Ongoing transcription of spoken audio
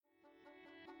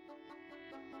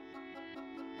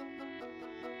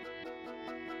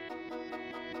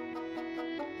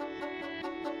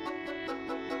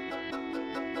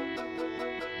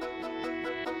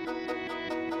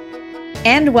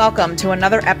And welcome to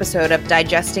another episode of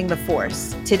Digesting the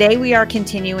Force. Today we are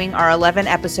continuing our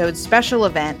 11-episode special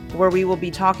event where we will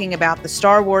be talking about the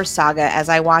Star Wars saga as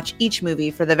I watch each movie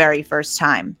for the very first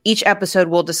time. Each episode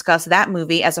will discuss that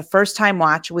movie as a first-time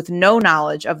watch with no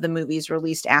knowledge of the movies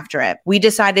released after it. We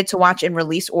decided to watch in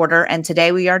release order, and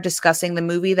today we are discussing the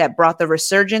movie that brought the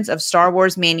resurgence of Star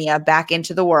Wars mania back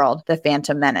into the world, The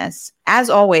Phantom Menace. As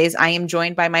always, I am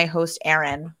joined by my host,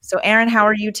 Aaron. So, Aaron, how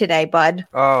are you today, bud?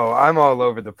 Oh, I'm all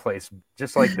over the place,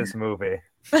 just like this movie.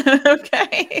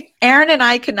 Okay. Aaron and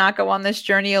I could not go on this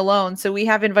journey alone, so we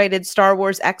have invited Star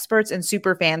Wars experts and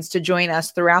superfans to join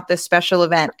us throughout this special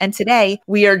event. And today,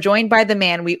 we are joined by the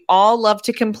man we all love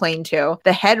to complain to,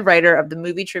 the head writer of the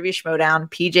Movie Trivia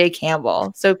Schmoedown, PJ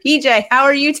Campbell. So, PJ, how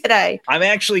are you today? I'm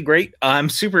actually great. I'm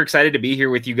super excited to be here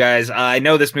with you guys. I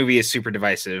know this movie is super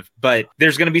divisive, but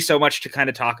there's going to be so much to kind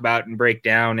of talk about and break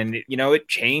down. And, it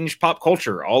changed pop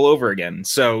culture all over again.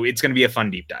 So it's going to be a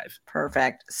fun deep dive.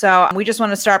 Perfect. So we just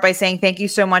want to start by saying thank you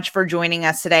so much for joining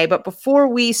us today. But before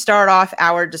we start off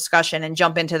our discussion and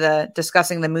jump into the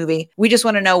discussing the movie, we just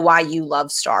want to know why you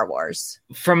love Star Wars.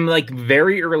 From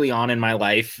very early on in my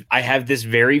life, I have this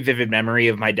very vivid memory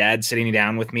of my dad sitting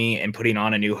down with me and putting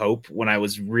on A New Hope when I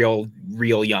was real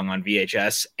young on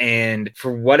VHS. And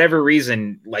for whatever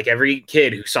reason, like every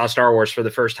kid who saw Star Wars for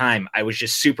the first time, I was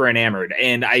just super enamored.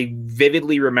 And I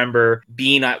vividly remember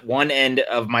being at one end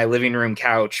of my living room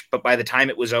couch, but by the time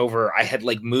it was over, I had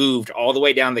moved all the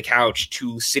way down the couch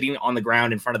to sitting on the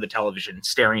ground in front of the television,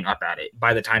 staring up at it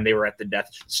by the time they were at the Death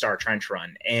Star trench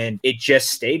run. And it just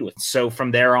stayed with. So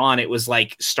from there on, it was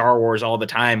like Star Wars all the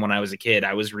time when I was a kid.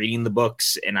 I was reading the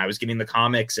books and I was getting the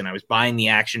comics and I was buying the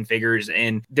action figures.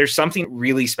 And there's something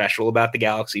really special about the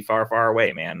galaxy far, far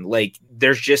away, man.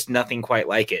 There's just nothing quite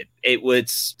like it. It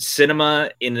was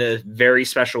cinema in a very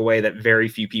special way that very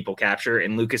few people capture,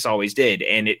 and Lucas always did.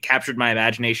 And it captured my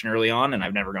imagination early on, and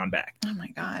I've never gone back. Oh my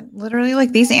God. Literally,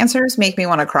 these answers make me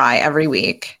want to cry every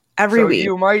week. Every week.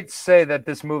 You might say that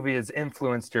this movie has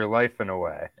influenced your life in a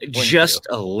way. Just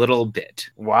a little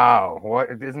bit. Wow. What,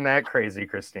 isn't that crazy,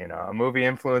 Christina? A movie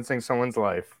influencing someone's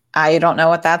life. I don't know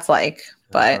what that's like,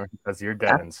 but because you're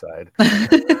dead inside.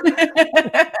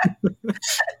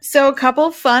 So a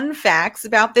couple fun facts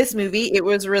about this movie. It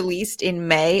was released in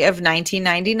May of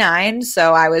 1999,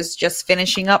 so I was just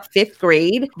finishing up 5th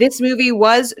grade. This movie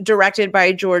was directed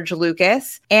by George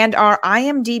Lucas, and our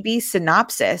IMDb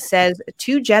synopsis says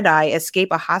 2 Jedi escape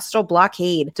a hostile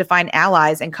blockade to find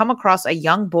allies and come across a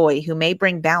young boy who may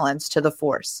bring balance to the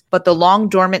Force, but the long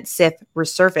dormant Sith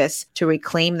resurface to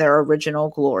reclaim their original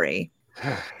glory.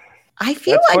 I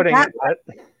feel like that.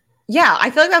 Yeah, I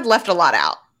feel like that left a lot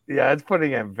out. Yeah, it's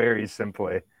putting it very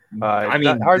simply.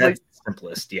 Hardly that's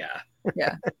simplest, yeah.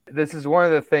 Yeah. This is one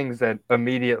of the things that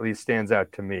immediately stands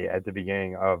out to me at the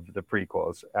beginning of the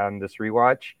prequels on this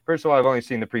rewatch. First of all, I've only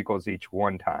seen the prequels each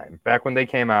one time. Back when they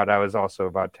came out, I was also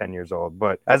about 10 years old.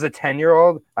 But as a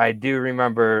 10-year-old, I do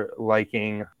remember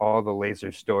liking all the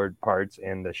laser stored parts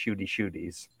and the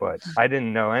shooties. But I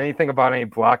didn't know anything about any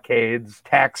blockades,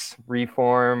 tax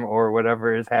reform, or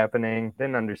whatever is happening.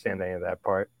 Didn't understand any of that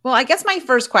part. Well, I guess my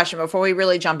first question before we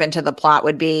really jump into the plot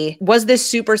would be, was this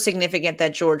super significant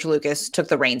that George Lucas took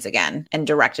the reins again and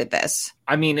directed this?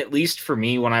 I mean, at least for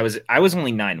me, when I was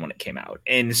only 9 when it came out.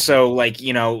 And so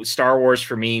Star Wars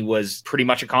for me was pretty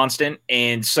much a constant.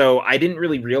 And so I didn't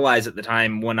really realize at the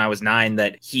time when I was 9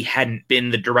 that he hadn't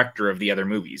been the director of the other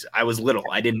movies. I was little.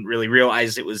 I didn't really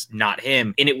realize it was not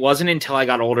him. And it wasn't until I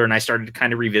got older and I started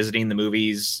kind of revisiting the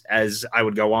movies as I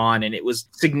would go on. And it was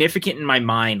significant in my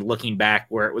mind looking back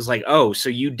where it was like, oh, so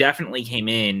you definitely came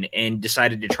in and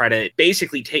decided to try to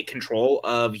basically take control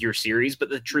of your series. But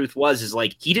the truth was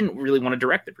he didn't really want to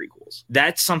direct the prequels.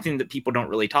 That's something that people don't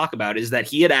really talk about, is that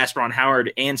he had asked Ron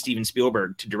Howard and Steven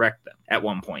Spielberg to direct them at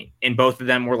one point. And both of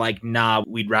them were like, nah,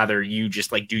 we'd rather you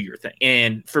just do your thing.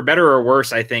 And for better or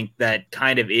worse, I think that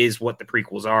kind of is what the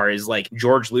prequels are, is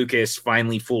George Lucas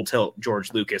finally full tilt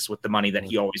George Lucas with the money that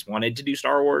he always wanted to do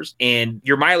Star Wars. And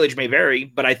your mileage may vary,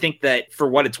 but I think that for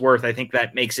what it's worth, I think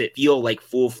that makes it feel like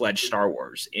full-fledged Star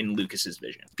Wars in Lucas's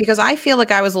vision. Because I feel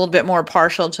like I was a little bit more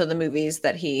partial to the movies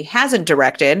that he hasn't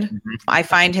directed. Mm-hmm. I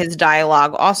find his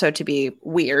dialogue also to be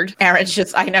weird.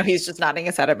 Aaron's I know he's just nodding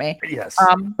his head at me. Yes.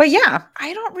 But yeah, Yeah.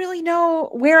 I don't really know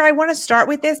where I want to start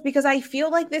with this because I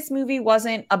feel like this movie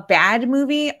wasn't a bad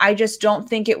movie. I just don't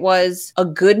think it was a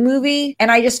good movie.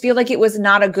 And I just feel like it was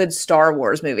not a good Star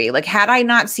Wars movie. Like, had I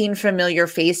not seen familiar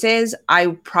faces,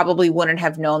 I probably wouldn't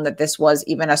have known that this was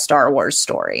even a Star Wars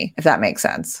story, if that makes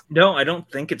sense. No, I don't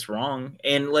think it's wrong.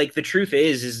 And like the truth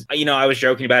is, you know, I was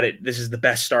joking about it. This is the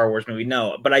best Star Wars movie.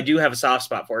 No, but I do have a soft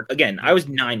spot for it. Again, I was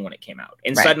 9 when it came out.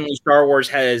 And suddenly Star Wars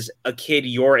has a kid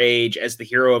your age as the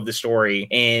hero of the story.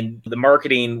 And the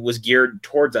marketing was geared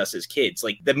towards us as kids.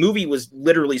 Like the movie was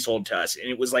literally sold to us. And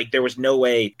it was like, there was no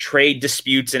way trade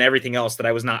disputes and everything else that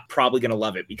I was not probably going to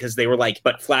love it because they were like,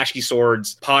 but flashy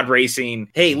swords, pod racing.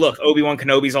 Hey, look, Obi-Wan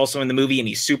Kenobi's also in the movie and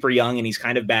he's super young and he's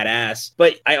kind of badass.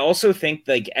 But I also think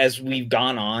like as we've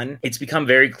gone on, it's become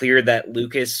very clear that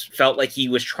Lucas felt like he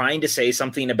was trying to say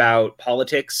something about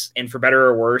politics, and for better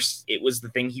or worse, it was the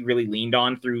thing he really leaned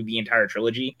on through the entire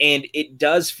trilogy. And it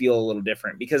does feel a little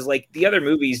different because like the other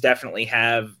movies definitely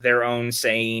have their own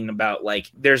saying about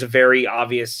like there's a very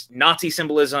obvious Nazi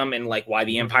symbolism and like why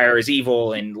the Empire is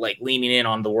evil and like leaning in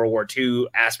on the World War II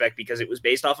aspect because it was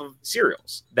based off of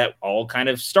serials that all kind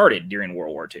of started during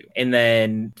World War II. And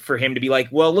then for him to be like,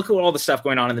 well, look at all the stuff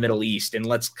going on in the Middle East and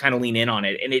let's kind of lean in on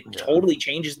it. And it totally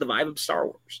changes the vibe of Star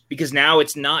Wars because now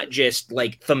it's not just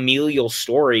like familial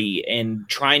story and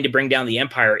trying to bring down the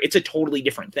Empire. It's a totally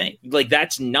different thing. Like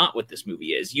that's not what this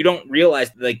movie is. You don't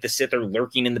realize that, like the Sith are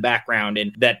lurking in the background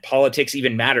and that politics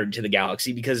even mattered to the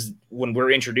galaxy because when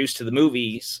we're introduced to the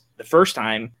movies the first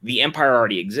time, the Empire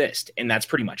already exists, and that's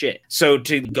pretty much it. So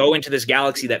to go into this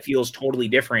galaxy that feels totally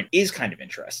different is kind of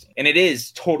interesting. And it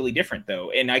is totally different, though.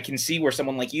 And I can see where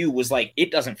someone like you was like, it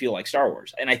doesn't feel like Star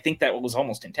Wars. And I think that was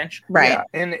almost intentional. Right. Yeah,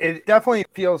 and it definitely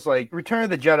feels like Return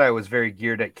of the Jedi was very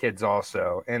geared at kids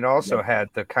also, and also had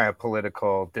the kind of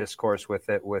political discourse with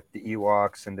it, with the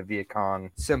Ewoks and the Viet Cong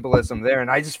symbolism there.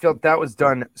 And I just felt that was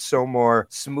done so more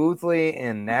smoothly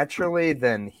and naturally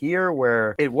than here,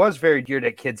 where it was very geared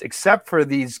at kids, except for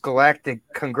these galactic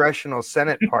congressional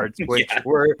Senate parts, which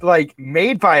were like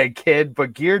made by a kid,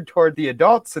 but geared toward the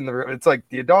adults in the room. It's like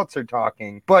the adults are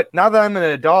talking. But now that I'm an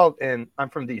adult and I'm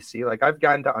from DC, like I've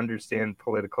gotten to understand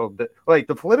like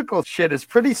the political shit is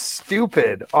pretty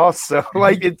stupid also.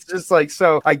 Like it's just like,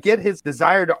 so I get his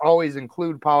desire to always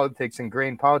include politics and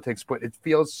grain politics, but it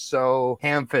feels so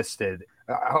ham-fisted.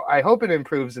 I hope it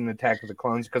improves in Attack of the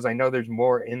Clones because I know there's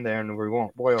more in there and we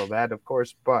won't spoil that, of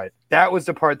course. But that was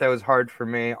the part that was hard for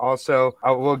me. Also,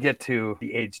 we'll get to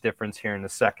the age difference here in a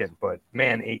second. But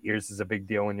man, 8 years is a big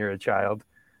deal when you're a child.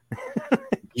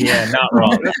 Yeah, not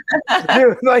wrong.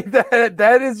 Dude, like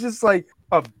that is just like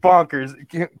a bonkers.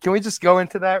 Can we just go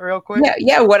into that real quick?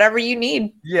 Yeah, whatever you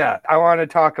need. Yeah, I want to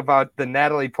talk about the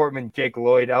Natalie Portman, Jake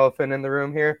Lloyd elephant in the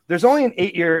room here. There's only an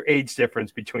 8-year age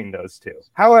difference between those two.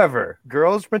 However,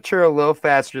 girls mature a little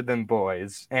faster than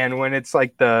boys. And when it's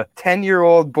like the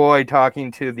 10-year-old boy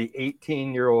talking to the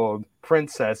 18-year-old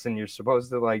princess and you're supposed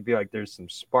to like be like there's some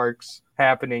sparks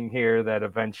happening here that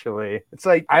eventually it's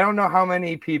like I don't know how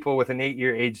many people with an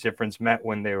 8-year age difference met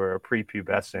when they were a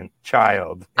prepubescent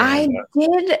child. I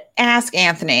did ask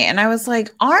Anthony and I was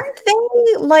like, aren't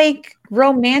they like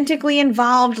romantically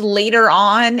involved later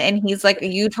on? And he's like,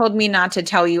 you told me not to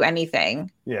tell you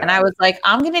anything. Yeah. And I was like,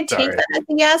 I'm gonna take that as a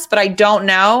yes, but I don't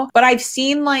know. But I've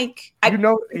seen like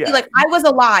like I was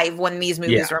alive when these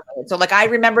movies were made. So like I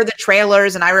remember the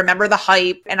trailers and I remember the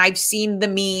hype and I've seen the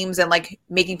memes and like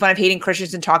making fun of Hayden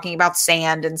Christensen talking about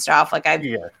sand and stuff. Like I've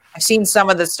seen some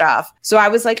of the stuff. So I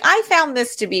was like, I found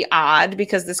this to be odd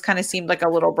because this kind of seemed like a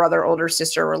little brother, older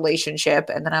sister relationship.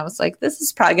 And then I was like, this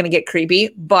is probably going to get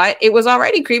creepy. But it was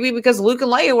already creepy because Luke and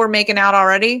Leia were making out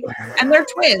already and they're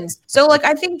twins. So like,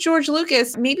 I think George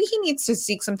Lucas, maybe he needs to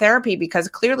seek some therapy because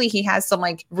clearly he has some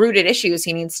like rooted issues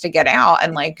he needs to get out.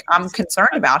 And like, I'm concerned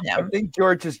about him. I think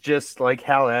George is just like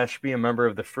Hal Ashby, a member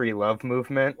of the free love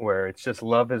movement, where it's just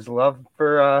love is love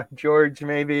for George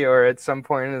maybe, or at some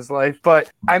point in his life.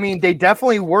 But I mean, they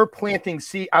definitely were planting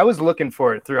seed. I was looking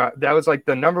for it throughout. That was like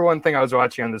the number one thing I was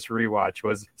watching on this rewatch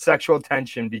was sexual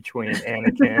tension between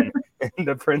Anakin and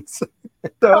the prince.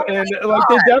 So and like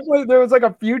they definitely there was like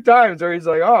a few times where he's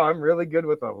like, "Oh, I'm really good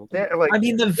with them." Like, I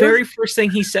mean, the very first thing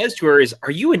he says to her is,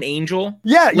 "Are you an angel?"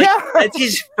 Yeah, like, that's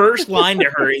his first line to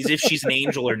her is if she's an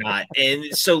angel or not. And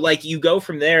so like you go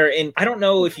from there. And I don't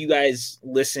know if you guys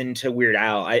listen to Weird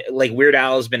Al. Weird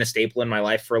Al has been a staple in my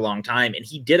life for a long time, and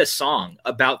he did a song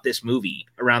about this movie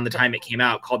around the time it came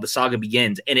out called "The Saga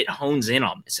Begins," and it hones in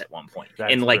on this at one point.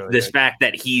 That's and like really this fact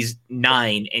that he's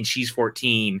 9 and she's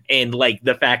 14, and like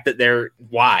the fact that they're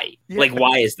why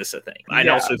is this a thing? And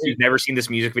also, if you've never seen this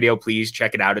music video, please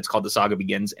check it out. It's called "The Saga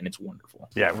Begins" and it's wonderful.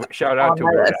 Yeah, shout out to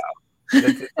Weird Al.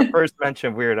 It's the first mention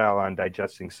of Weird Al on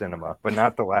Digesting Cinema, but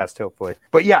not the last, hopefully.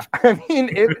 But yeah, I mean,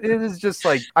 it is just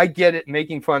like, I get it.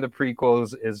 Making fun of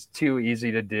prequels is too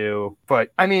easy to do.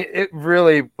 But I mean, it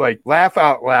really, like, laugh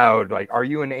out loud. Like, are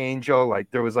you an angel? Like,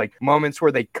 there was like moments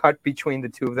where they cut between the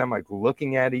two of them, like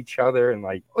looking at each other. And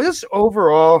like, just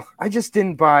overall, I just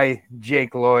didn't buy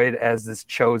Jake Lloyd as this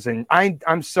chosen.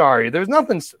 I'm sorry. There's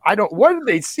nothing. What did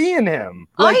they see in him?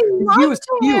 Like, he was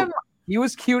cute. He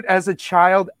was cute as a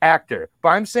child actor, but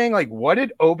I'm saying, like, what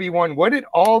did Obi-Wan, what did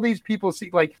all these people see?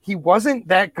 Like, he wasn't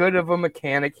that good of a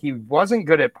mechanic. He wasn't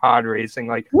good at pod racing.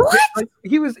 Like,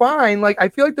 he was fine. Like, I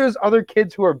feel like there's other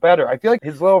kids who are better. I feel like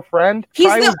his little friend, he's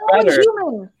the only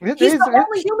human. He's the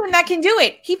only human that can do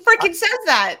it. He freaking says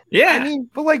that. Yeah. I mean,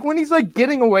 but like when he's like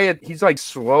getting away, he's like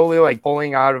slowly like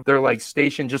pulling out of their like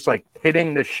station, just like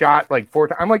hitting the shot like 4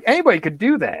 times. I'm like, anybody could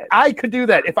do that. I could do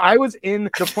that. If I was in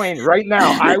the plane right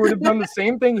now, I would have done the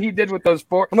same thing he did with those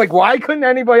 4. I'm like, why couldn't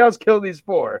anybody else kill these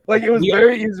 4? Like, it was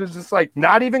it was just like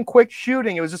not even quick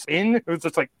shooting. It was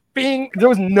just like bing. There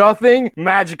was nothing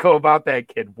magical about that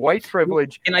kid. White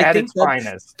privilege and at its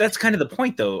finest. That's kind of the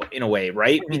point, though, in a way,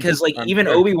 right? Because like even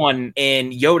Obi-Wan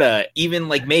and Yoda, even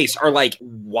like Mace, are like,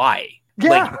 why? Yeah.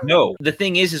 Like, no. The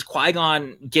thing is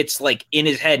Qui-Gon gets like in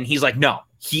his head and he's like, no,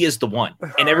 he is the one.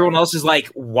 And everyone else is like,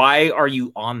 why are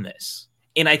you on this?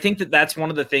 And I think that that's one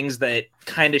of the things that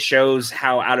kind of shows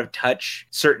how out of touch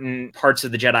certain parts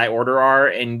of the Jedi Order are.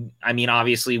 And I mean,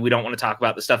 obviously, we don't want to talk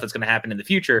about the stuff that's going to happen in the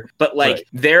future, but like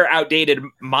their outdated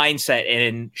mindset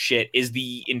and shit is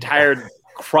the entire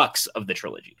crux of the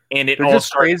trilogy. And it They're all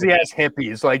just crazy ass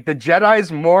hippies. Like, the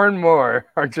Jedis more and more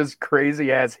are just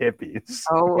crazy ass hippies.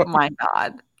 Oh my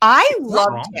God. I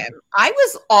loved him. I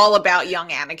was all about young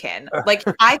Anakin. Like,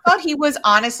 I thought he was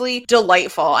honestly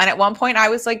delightful. And at one point I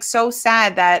was like so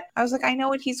sad that I was like, I know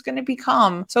what he's going to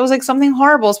become. So I was like, something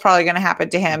horrible is probably going to happen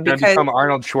to him because become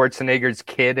Arnold Schwarzenegger's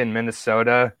kid in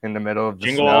Minnesota in the middle of the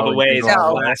Jingle snow. All the Way is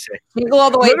classic. Jingle All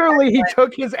the Way. Literally, he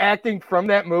took his acting from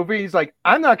that movie. He's like,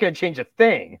 I'm not going to change a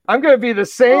thing. I'm going to be the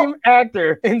same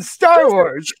actor in Star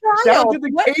Wars. Down to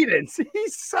the cadence. He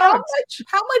sucks.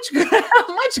 How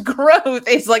much growth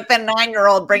is like the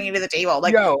 9-year-old bringing to the table?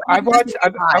 Like, yo, I've watched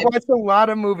a lot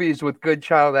of movies with good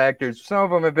child actors. Some of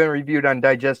them have been reviewed on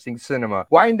Digesting Cinema.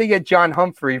 Why didn't they get John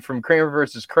Humphrey from Kramer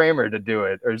versus Kramer to do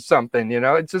it or something? You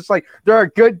know, it's just like there are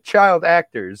good child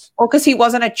actors. Oh, because he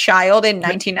wasn't a child in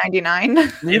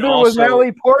 1999. Neither was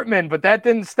Natalie Portman, but that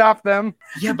didn't stop them.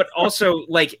 Yeah, but also,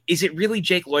 like, is it really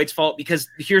Jake Lloyd's fault? Because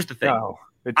here's the thing. No,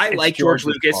 I like George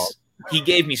Lucas. Fault. He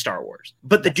gave me Star Wars,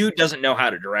 but the dude doesn't know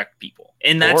how to direct people.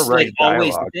 And that's like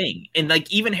always the thing. And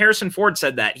like even Harrison Ford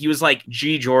said that. He was like,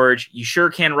 gee, George, you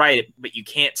sure can write it, but you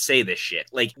can't say this shit.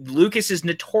 Like, Lucas is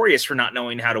notorious for not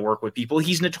knowing how to work with people.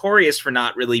 He's notorious for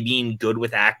not really being good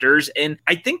with actors. And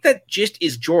I think that just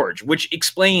is George, which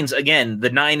explains, again, the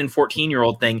 9 and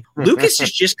 14-year-old thing. Lucas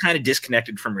is just kind of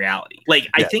disconnected from reality. Like,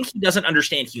 I think he doesn't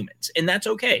understand humans, and that's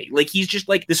okay. Like, he's just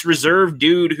like this reserved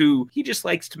dude who he just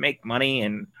likes to make money.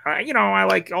 And, I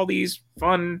like all these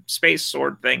fun space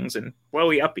sword things and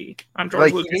blowy uppy. I'm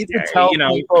George Lucas. He needs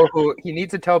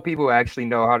to tell people who actually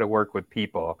know how to work with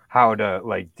people how to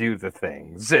like do the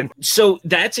things. And so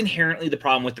that's inherently the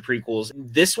problem with the prequels.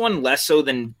 This one less so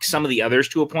than some of the others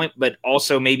to a point, but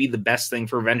also maybe the best thing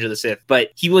for Revenge of the Sith. But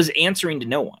he was answering to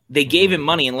no one. They gave him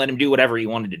money and let him do whatever he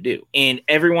wanted to do. And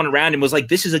everyone around him was like,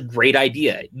 this is a great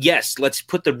idea. Yes, let's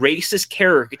put the racist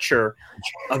caricature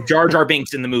of Jar Jar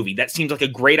Binks in the movie. That seems like a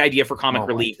great idea for comic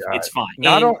relief. It's fine.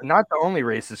 Not the only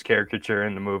racist caricature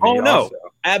in the movie. Oh, no.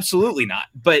 Absolutely not.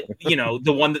 But,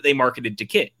 the one that they marketed to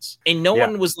kids. And no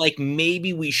one was like,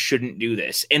 maybe we shouldn't do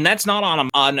this. And that's not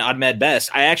on Ahmed Best.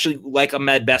 I actually like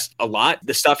Ahmed Best a lot.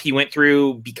 The stuff he went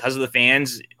through because of the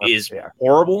fans is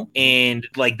horrible. And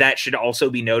like that should also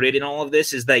be noted in all of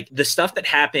this is like the stuff that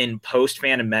happened post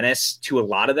Phantom Menace to a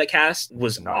lot of the cast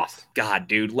was off. God,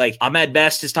 dude. Like Ahmed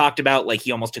Best has talked about like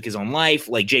he almost took his own life.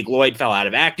 Like Jake Lloyd fell out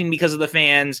of acting because of the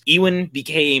fans. Ewan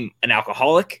became an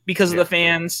alcoholic because of the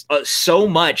fans. So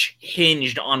much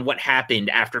hinged on what happened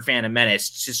after Phantom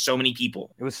Menace to so many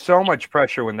people. It was so much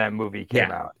pressure when that movie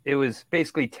came out. It was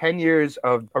basically 10 years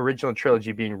of original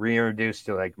trilogy being reintroduced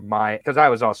to like because I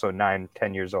was also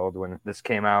 9-10 years old when this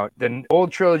came out. The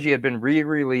old trilogy had been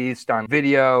re-released on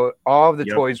video. All of the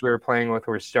toys we were playing with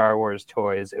were Star Wars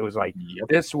toys. It was like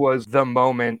this was the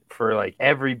moment for like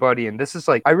everybody. And this is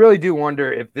like I really do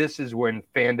wonder if this is when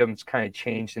fandoms kind of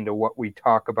changed into what we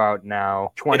talk about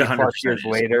now 20 plus 100% years is.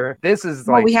 later. This is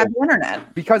Well, like we have the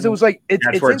internet. because it was like it's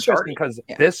That's where it interesting started. because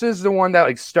Yeah. this is the one that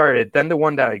like started, then the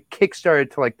one that like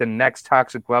kickstarted to like the next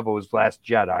toxic level was Last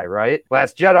Jedi, right?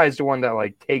 Last Jedi is the one that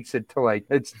like takes it to like,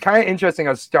 it's kind of interesting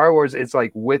how Star Wars is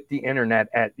like with the internet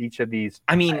at each of these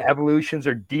I mean, evolutions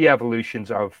or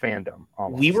de-evolutions of fandom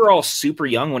almost. we were all super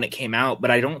young when it came out,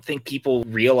 but I don't think people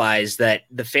realized that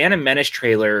the Phantom Menace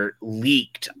trailer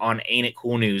leaked on Ain't It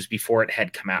Cool News before it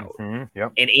had come out.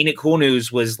 Yep. And Ain't It Cool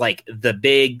News was like the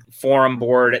big forum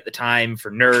board at the time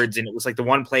for nerds, and it was like the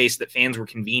one place that fans were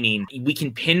convening. We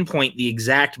can pinpoint the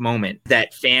exact moment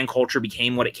that fan culture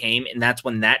became what it came, and that's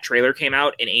when that trailer came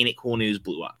out and Ain't It Cool News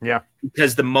blew up. Yeah.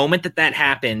 Because the moment that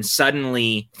happened,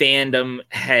 suddenly fandom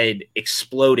had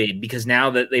exploded because now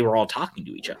that they were all talking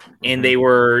to each other and they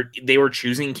were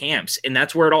choosing camps, and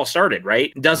that's where it all started,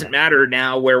 right? It doesn't matter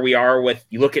now where we are with,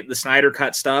 you look at the Snyder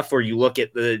Cut stuff or you look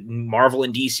at the Marvel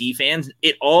and DC fans,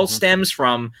 it all stems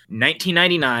from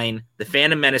 1999, the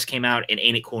Phantom Menace came out and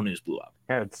Ain't It Cool News blew up.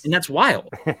 Yeah, And that's wild.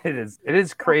 it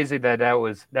is crazy that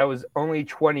was only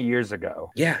 20 years ago.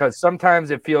 Yeah. Because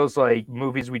sometimes it feels like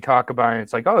movies we talk about and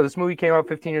it's like, oh, this movie came out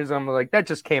 15 years ago. I'm like, that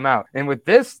just came out. And with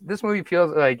this movie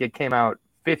feels like it came out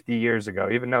 50 years ago,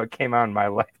 even though it came out in my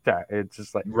lifetime. It's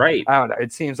just like, Right. I don't know.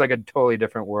 It seems like a totally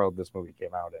different world this movie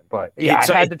came out in. But yeah, It's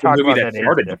I had to talk the movie about that that.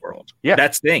 started the world. Yeah.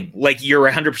 That's the thing. Like, you're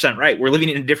 100% right. We're living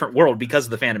in a different world because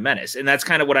of the Phantom Menace. And that's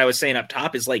kind of what I was saying up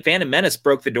top is like Phantom Menace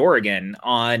broke the door again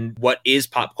on what is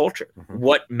pop culture,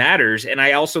 what matters. And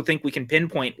I also think we can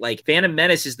pinpoint like Phantom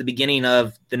Menace is the beginning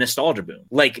of the nostalgia boom.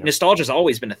 Like nostalgia's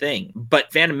always been a thing,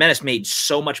 but Phantom Menace made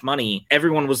so much money.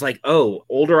 Everyone was like, oh,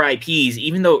 older IPs,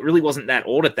 even though it really wasn't that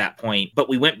old at that point, but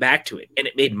we went back to it and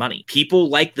it made money. People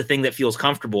like the thing that feels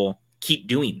comfortable. Keep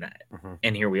doing that.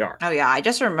 And here we are. Oh yeah, I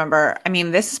just remember, I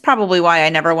mean, this is probably why I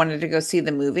never wanted to go see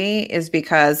the movie, is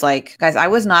because like, guys, I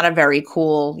was not a very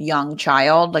cool young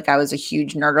child. Like I was a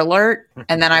huge nerd alert.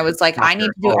 And then I was like, I need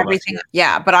to do everything.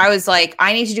 Yeah. But I was like,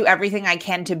 I need to do everything I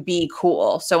can to be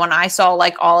cool. So when I saw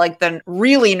like all like the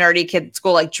really nerdy kids at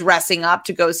school, like dressing up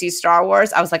to go see Star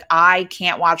Wars, I was like, I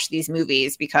can't watch these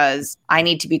movies because I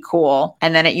need to be cool.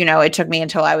 And then it took me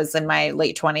until I was in my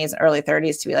late 20s, early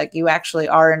 30s to be like, you actually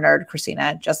are a nerd,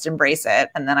 Christina, just embrace it.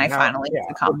 And then I finally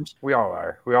succumbed. We all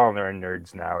are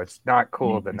nerds now. It's not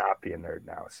cool to not be a nerd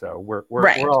now. So we're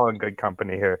all in good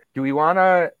company here. Do we want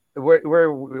to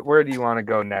where do you want to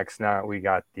go next now? We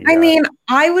got the I mean,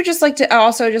 I would just like to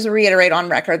also just reiterate on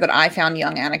record that I found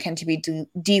young Anakin to be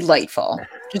delightful.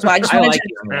 Just I just wanted to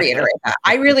reiterate that.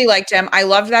 I really liked him. I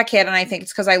loved that kid, and I think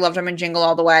it's because I loved him in Jingle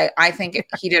All the Way. I think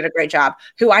he did a great job.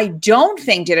 Who I don't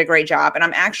think did a great job, and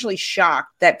I'm actually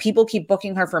shocked that people keep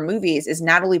booking her for movies, is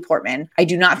Natalie Portman. I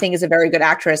do not think is a very good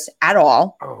actress at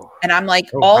all. And I'm like,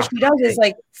 all she does is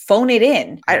like phone it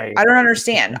in. I don't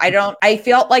understand. I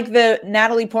felt like the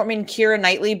Natalie Portman, Keira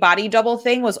Knightley body double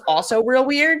thing was also real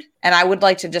weird. And I would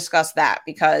like to discuss that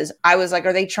because I was like,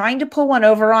 are they trying to pull one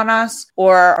over on us,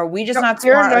 or are we just not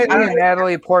smart? Keira Knightley and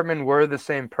Natalie Portman were the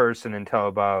same person until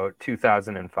about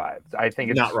 2005. I think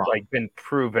it's like been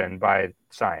proven by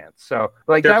science. So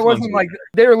like that wasn't like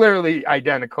they're literally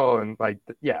identical and like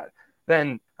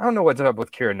Then I don't know what's up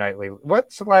with Keira Knightley.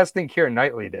 What's the last thing Keira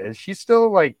Knightley did? Is she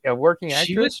still like a working actress?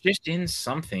 She was just in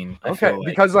something. Okay,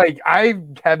 because like I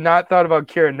have not thought about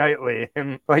Keira Knightley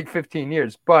in like 15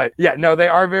 years. But yeah, no, they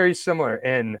are very similar.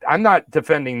 And I'm not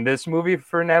defending this movie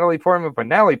for Natalie Portman, but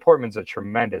Natalie Portman's a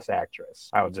tremendous actress.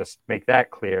 I'll just make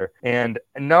that clear. And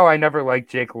no, I never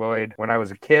liked Jake Lloyd. When I was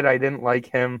a kid, I didn't like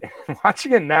him.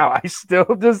 Watching it now, I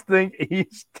still just think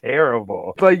he's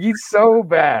terrible. Like he's so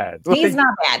bad. He's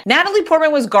not bad. Natalie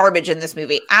Portman was garbage in this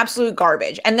movie. Absolute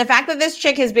garbage. And the fact that this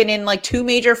chick has been in like 2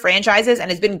 major franchises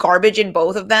and has been garbage in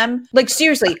both of them. Like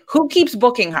seriously, who keeps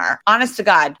booking her? Honest to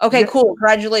God. Okay, cool.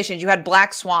 Congratulations. You had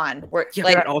Black Swan.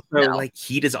 But also like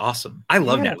Heat is awesome. I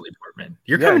love Natalie Portman.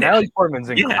 You're coming Natalie Portman's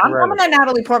incredible. I'm coming at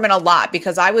Natalie Portman a lot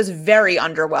because I was very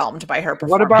underwhelmed by her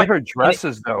performance. What about her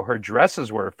dresses though? Her dresses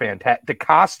were fantastic. The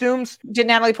costumes. Did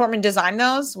Natalie Portman design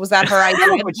those? Was that her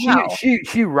idea? No,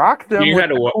 she rocked them. You had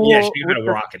to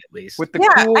rock it at least. With the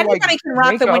cool, anybody can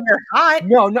rock them when you're hot.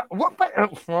 No. What?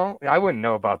 Well, I wouldn't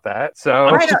know about that.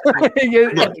 So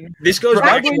this goes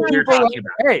back to what you're talking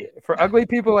about. Hey, for ugly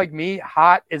people like me,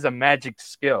 hot is a magic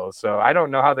skill. So I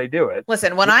don't know how they do it.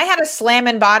 Listen, when I had a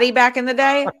slamming body back in the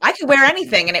day, I could wear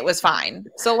anything and it was fine.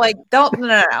 So like, no.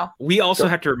 We also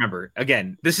have to remember,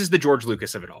 again, this is the George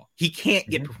Lucas of it all. He can't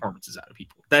get performances out of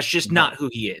people. That's just not who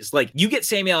he is. Like, you get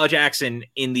Samuel L. Jackson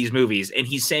in these movies, and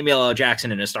he's Samuel L.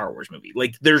 Jackson in a Star Wars movie.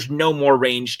 Like, there's no more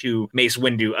range to Mace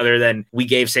Windu other than we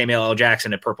gave Samuel L.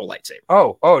 Jackson a purple lightsaber.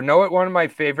 Oh, know what one of my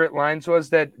favorite lines was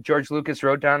that George Lucas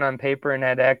wrote down on paper and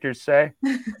had actors say?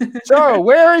 So,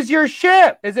 where is your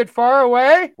ship? Is it far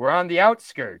away? We're on the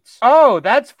outskirts. Oh,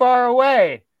 that's far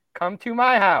away. Come to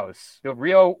my house. The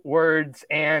real words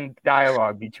and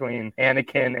dialogue between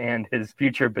Anakin and his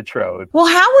future betrothed. Well,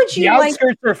 how would you The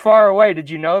outskirts are far away. Did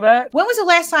you know that? When was the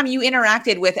last time you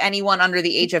interacted with anyone under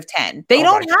the age of 10? They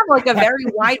don't have like a very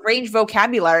wide range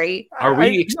vocabulary. Are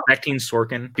we expecting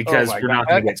Sorkin? Because we're not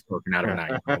going to get Sorkin out of a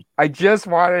 9-year-old. I just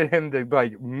wanted him to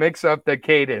like mix up the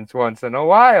cadence once in a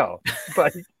while.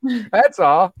 But that's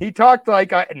all. He talked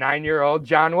like a 9-year-old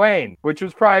John Wayne, which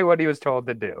was probably what he was told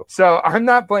to do. So I'm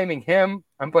not blaming him.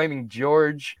 I'm blaming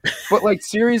George. But like,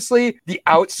 seriously, the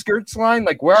outskirts line,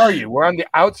 like, where are you? We're on the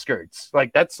outskirts.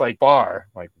 Like, that's like far,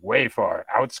 like way far,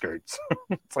 outskirts.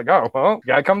 It's like, oh, well, you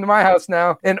gotta come to my house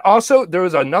now. And also, there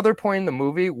was another point in the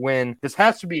movie when this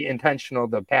has to be intentional,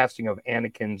 the casting of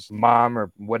Anakin's mom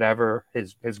or whatever,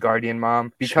 his guardian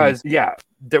mom. Because,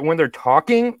 that when they're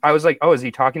talking, I was like, oh, is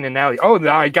he talking to Natalie? Oh,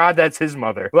 my God, that's his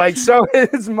mother. Like, so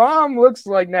his mom looks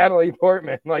like Natalie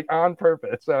Portman, like on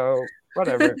purpose. So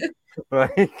whatever.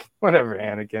 Like, whatever,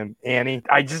 Anakin, Annie.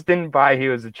 I just didn't buy he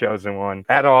was the chosen one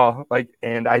at all. Like,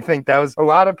 and I think that was a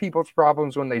lot of people's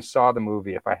problems when they saw the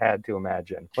movie, if I had to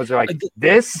imagine. Was it like,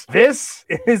 this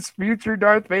is future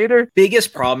Darth Vader?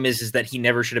 Biggest problem is that he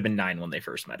never should have been 9 when they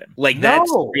first met him. Like,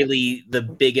 that's really the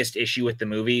biggest issue with the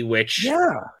movie, which,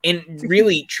 and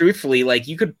really, truthfully, like,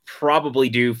 you could probably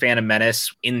do Phantom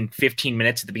Menace in 15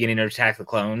 minutes at the beginning of Attack of the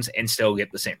Clones and still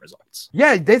get the same results.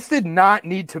 Yeah, this did not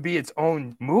need to be its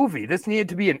own movie. This needed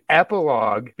to be an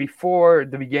epilogue before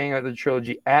the beginning of the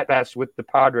trilogy at best, with the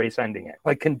pod race ending it.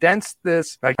 Like, condense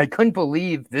this. Like, I couldn't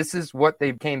believe this is what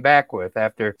they came back with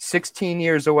after 16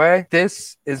 years away.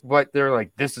 This is what they're like,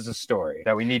 this is a story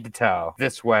that we need to tell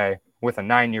this way with a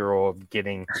 9-year-old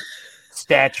getting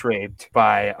statue raped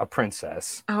by a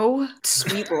princess. Oh,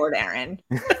 sweet Lord Aaron.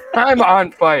 I'm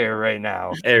on fire right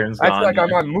now. Aaron's I feel like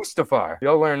I'm on Mustafar.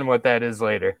 You'll learn what that is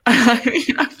later.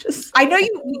 I know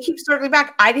you keep circling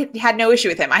back. I had no issue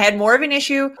with him. I had more of an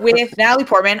issue with Natalie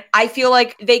Portman. I feel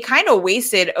like they kind of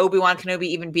wasted Obi-Wan Kenobi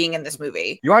even being in this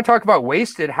movie. You want to talk about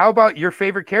wasted? How about your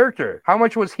favorite character? How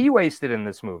much was he wasted in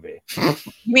this movie? You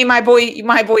mean my boy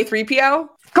 3PO?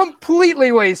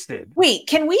 Completely wasted. Wait,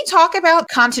 can we talk about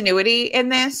continuity in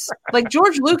this? Like,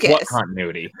 George Lucas. What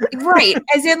continuity? Right.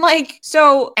 As in, like,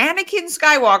 so Anakin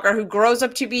Skywalker, who grows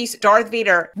up to be Darth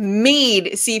Vader,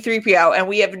 made C-3PO, and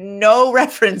we have no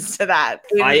reference to that.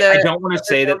 I don't want to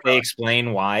say that they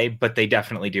explain why, but they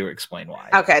definitely do explain why.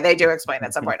 Okay, they do explain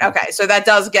at some point. Okay, so that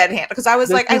does get handled. Because I was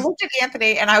I looked at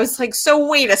Anthony, and I was like, so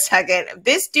wait a second.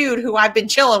 This dude who I've been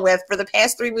chilling with for the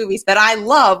past 3 movies that I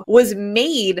love was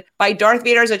made by Darth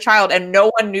Vader as a child, and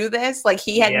no one knew this. Like,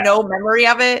 he had no memory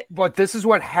of it. But this is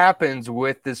what happens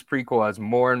with this prequel as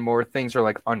more and more things are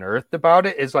like unearthed about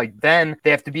it, is like then they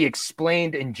have to be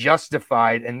explained and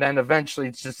justified, and then eventually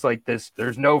it's just like this,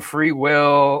 there's no free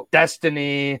will,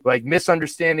 destiny, like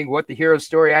misunderstanding what the hero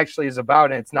story actually is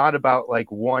about. And it's not about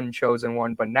like one chosen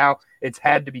one, but now it's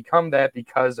had to become that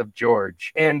because of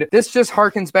George. And this just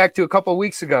harkens back to a couple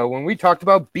weeks ago when we talked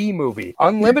about B-movie.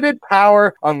 Unlimited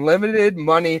power, unlimited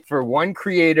money for one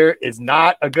creator is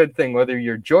not a good thing, whether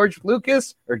you're George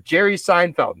Lucas or Jerry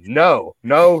Seinfeld. No.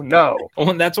 Well,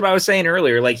 and that's what I was saying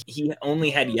earlier. Like, he only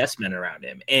had yes men around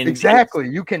him. And exactly.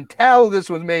 You can tell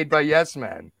this was made by yes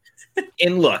men.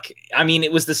 And look, I mean,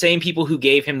 it was the same people who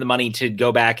gave him the money to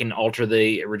go back and alter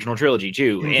the original trilogy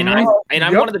too. And I'm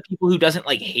one of the people who doesn't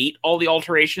like hate all the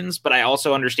alterations, but I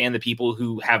also understand the people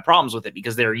who have problems with it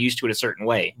because they're used to it a certain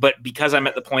way. But because I'm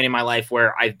at the point in my life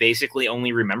where I've basically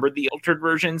only remembered the altered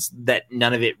versions, that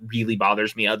none of it really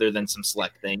bothers me other than some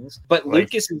select things. But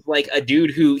Lucas is like a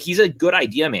dude who, he's a good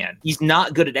idea man. He's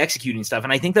not good at executing stuff.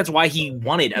 And I think that's why he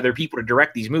wanted other people to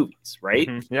direct these movies, right?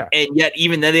 Mm-hmm. Yeah. And yet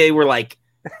even then they were like,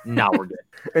 no, we're good.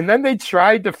 And then they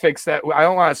tried to fix that. I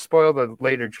don't want to spoil the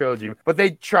later trilogy, but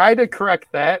they try to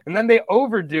correct that. And then they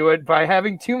overdo it by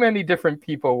having too many different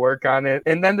people work on it.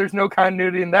 And then there's no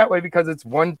continuity in that way because it's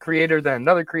one creator, then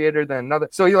another creator, then another.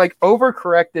 So you like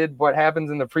overcorrected what happens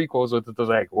in the prequels with it. Was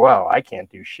like, well, I can't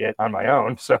do shit on my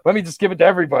own. So let me just give it to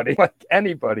everybody, like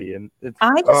anybody. And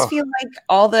I just feel like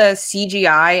all the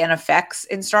CGI and effects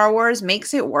in Star Wars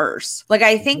makes it worse. Like,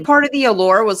 I think part of the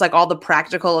allure was like all the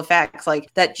practical effects. Like,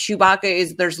 that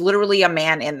Chewbacca there's literally a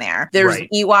man in there. There's Right.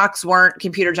 Ewoks weren't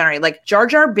computer generated. Like Jar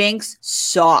Jar Binks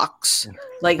sucks.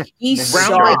 Like he And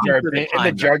sucks.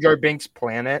 the Jar Jar Binks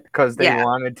planet, because they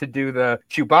wanted to do the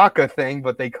Chewbacca thing,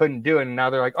 but they couldn't do it. And now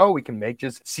they're like, oh, we can make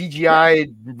just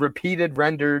CGI repeated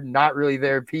rendered, not really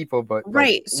there people, but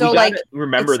right. We So gotta like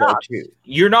remember though too,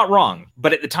 you're not wrong,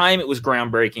 but at the time it was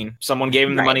groundbreaking. Someone gave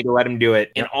him the money to let him do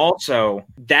it, and also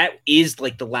that is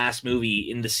like the last movie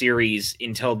in the series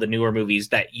until the newer movies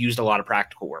that used a lot of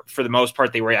practical work. For the most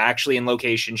part, they were actually in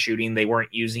location shooting. They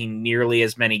weren't using nearly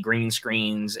as many green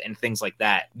screens and things like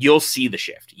that. You'll see the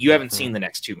shift. You haven't seen the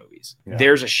next two movies.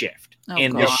 There's a shift.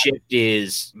 The shift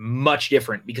is much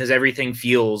different because everything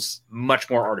feels much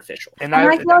more artificial. And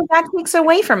I feel like that takes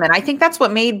away from it. I think that's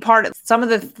what made some of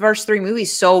the first three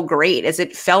movies so great, is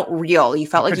it felt real. You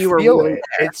felt like you were really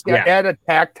there. It had a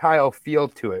tactile feel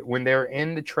to it. When they were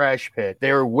in the trash pit,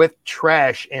 they were with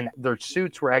trash and their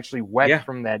suits were actually wet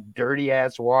from that dirty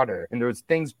ass water. And there was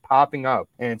things popping up.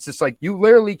 And it's just like, you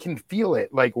literally can feel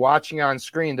it. Like watching on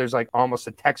screen, there's like almost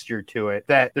a texture to it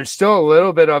that there's still a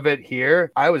little bit of it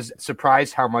here. I was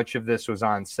surprised how much of this was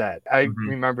on set. I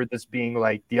remember this being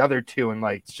like the other two, and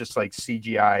like it's just like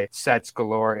CGI sets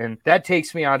galore, and that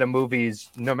takes me out of movies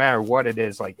no matter what it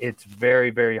is. Like it's very,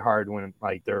 very hard when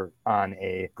like they're on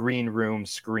a green room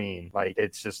screen. Like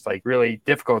it's just like really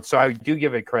difficult. So I do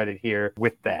give it credit here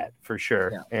with that for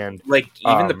sure. And like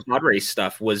even the pod race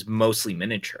stuff was mostly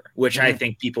miniature, which I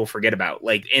think people forget about.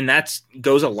 Like, and that's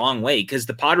goes a long way, because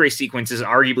the pod race sequence is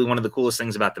arguably one of the coolest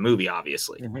things about the movie,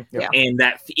 obviously. And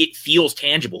that it feels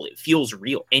tangible, it feels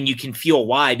real, and you can feel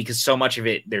why, because so much of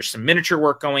it, there's some miniature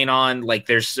work going on. Like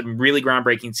there's some really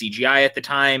groundbreaking CGI at the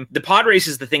time. The pod race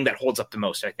is the thing that holds up the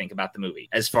most, I think, about the movie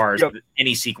as far as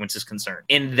any sequence is concerned,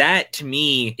 and that to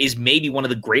me is maybe one of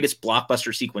the greatest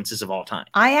blockbuster sequences of all time.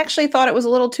 I actually thought it was a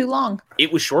little too long.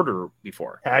 It was shorter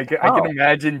before. I can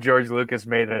imagine George Lucas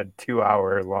made a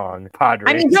 2-hour long pod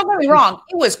race. I mean, don't get me wrong,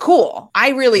 it was cool. I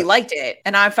really liked it,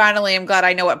 and I finally am glad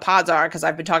I know what pods are, because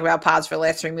I've been talking about pods for the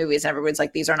last three movies and everyone's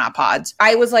like, these are not pods.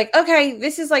 I was like, okay,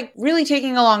 this is like really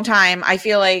taking a long time. I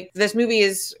feel like this movie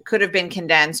could have been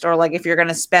condensed, or like if you're going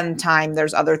to spend time,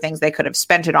 there's other things they could have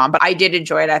spent it on, but I did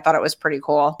enjoy it. I thought it was pretty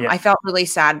cool. I felt really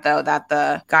sad though that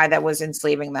the guy that was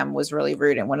enslaving them was really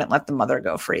rude and wouldn't let the mother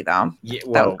go free though.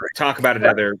 Well, talk about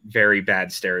another very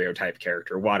bad stereotype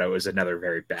character. Watto is another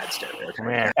very bad stereotype.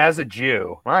 Man, as a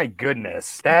Jew, my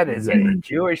goodness, that is a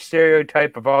Jewish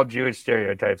stereotype of all Jewish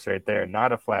stereotypes right there.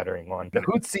 Not a flattering one. The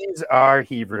Hutsis are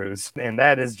Hebrews, and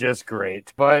that is just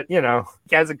great. But, you know,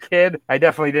 as a kid, I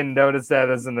definitely didn't notice that.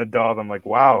 As an adult, I'm like,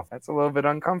 wow, that's a little bit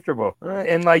uncomfortable.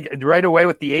 And like right away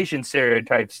with the Asian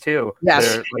stereotypes too.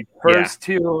 They're, like first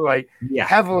two, like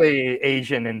heavily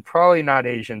Asian, and probably not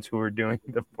Asians who were doing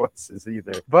the voices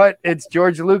either. But it's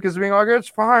George Lucas being like, it's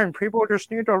fine. People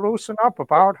just need to loosen up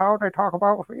about how they talk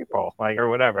about people, like, or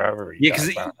whatever.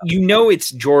 Because you know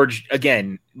it's George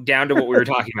again. Down to what we were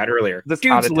talking about earlier. This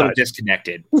dude's a little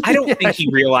disconnected. I don't think he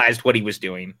realized what he was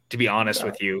doing, to be honest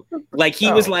with you. Like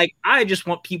he was like, I just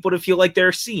want people to feel like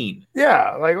they're seen.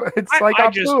 Yeah, like it's like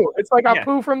Apu. It's like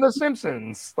Apu from The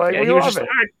Simpsons. Like we love it.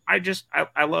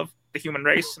 I love the human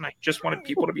race, and I just wanted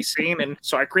people to be seen, and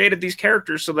so I created these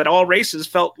characters so that all races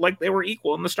felt like they were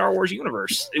equal in the Star Wars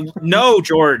universe. No,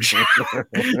 George,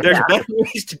 there's better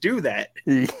ways to do that.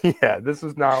 Yeah, this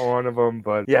is not one of them,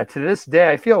 but yeah, to this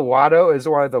day, I feel Watto is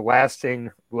one of the lasting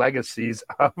legacies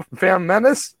of Phantom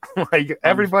Menace. Like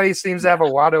everybody seems to have a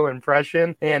Watto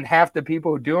impression, and half the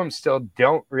people who do them still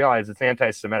don't realize it's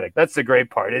anti-Semitic. That's the great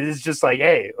part. It is just like,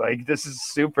 hey, like this is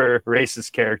super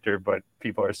racist character, but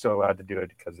people are still allowed to do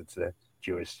it because it's a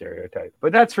Jewish stereotype.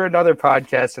 But that's for another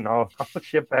podcast, and I'll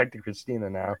shift back to Christina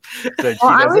now.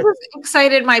 I was just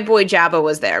excited my boy Jabba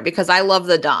was there, because I love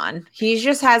the Don. He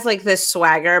just has like this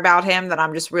swagger about him that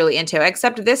I'm just really into,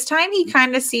 except this time he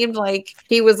kind of seemed like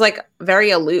he was like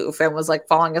very aloof and was like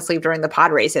falling asleep during the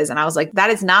pod races, and I was like, that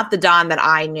is not the Don that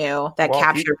I knew that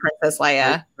captured Princess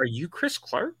Leia. Are you Chris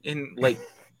Clark in like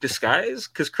disguise?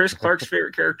 Because Chris Clark's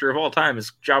favorite character of all time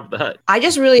is Jabba the Hutt. I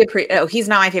just really appreciate. He's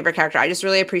not my favorite character. I just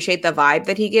really appreciate the vibe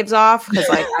that he gives off, because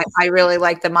like I really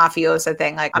like the mafiosa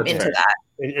thing. Like I'm into that.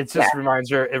 It just reminds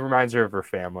her. It reminds her of her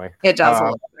family. It does a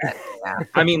little bit. Yeah.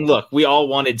 I mean, look, we all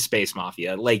wanted Space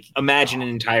Mafia. Like, imagine an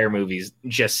entire movie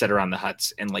just set around the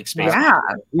Hutts and like Space. Yeah,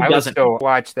 Mafia. I would still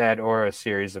watch that, or a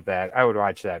series of that. I would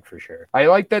watch that for sure. I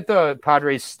like that the pod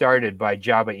race started by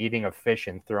Jabba eating a fish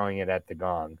and throwing it at the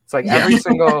gong. It's like every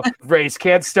single race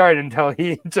can't start until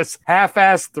he just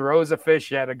half-ass throws a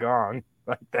fish at a gong.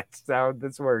 Like that's how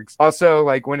this works. Also,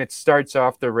 like when it starts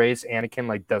off the race, Anakin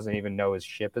like doesn't even know his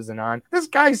ship isn't on. This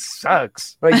guy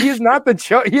sucks. Like he's not the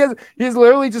he's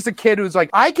literally just a kid who's like,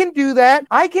 I can do that,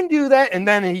 and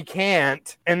then he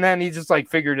can't, and then he just like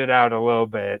figured it out a little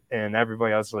bit, and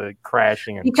everybody else like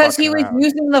crashing and because he was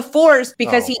using the Force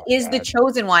because he is God. the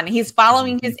chosen one. He's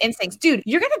following his instincts, dude.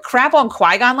 You're gonna crap on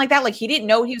Qui-Gon like that? Like he didn't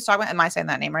know what he was talking about. Am I saying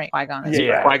that name right? Qui-Gon.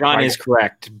 Yeah, Qui-Gon is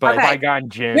correct, but Okay. Qui-Gon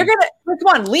Jinn. You're gonna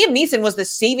come on. Liam Neeson was the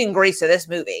saving grace of this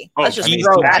movie. Let's just he's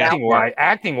throw that out.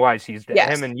 acting wise, he's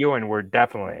Yes. him and Ewan were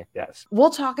definitely yes. We'll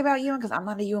talk about Ewan because I'm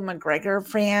not a Ewan McGregor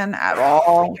fan at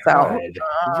all. So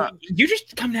you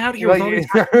just coming out here like,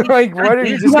 like what are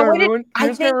you just gonna ruin? I You're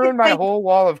just gonna think ruin my like- whole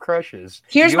wall of crushes.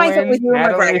 here's my thing with Ewan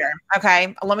Natalie- McGregor.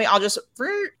 Okay,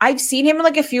 I've seen him in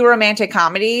like a few romantic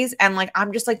comedies, and like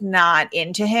I'm just like not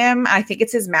into him. I think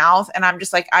it's his mouth, and I'm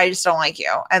just like I just don't like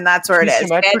you, and that's where it He's is.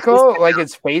 symmetrical, like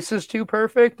his face is too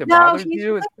perfect. It bothers he's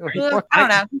you. just- I don't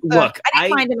know. Look, I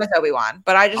didn't mind him as Obi-Wan,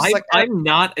 but I just I'm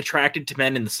not attracted to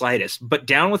men in the slightest. But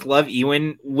Down with Love,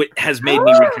 Ewan has made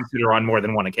me reconsider on more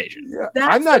than one occasion.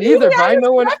 I'm not either, but I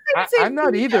know when I'm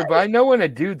not either, but I know when a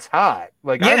dude's hot.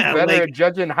 Like I'm better at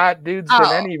judging hot dudes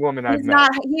than any woman I've met.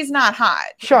 He's not hot.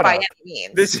 Shut by up. any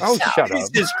means. This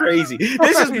is crazy.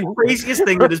 This is the craziest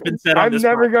thing that has been said on I'm this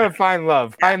never podcast. gonna find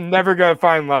love. I'm never gonna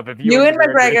find love if Ewan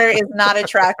McGregor is not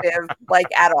attractive, like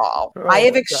at all. Oh I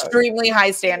have my extremely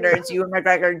high standards. Ewan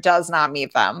McGregor does not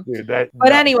meet them. Dude,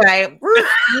 But anyway,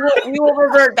 we will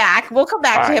revert back. We'll come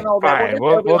back to him a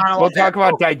little bit. We'll talk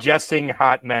about digesting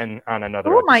hot men on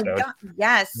another Oh my episode. god!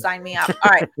 Yes, sign me up.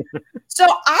 All right. So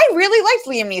I really liked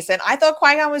Liam Neeson. I thought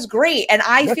Qui-Gon was great, and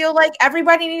I feel like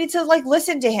everybody needed to like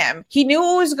listen to him. He knew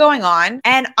what was going on,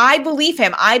 and I believe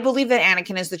him. I believe that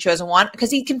Anakin is the chosen one because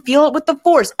he can feel it with the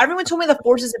Force. Everyone told me the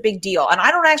Force is a big deal, and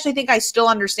I don't actually think I still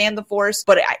understand the Force,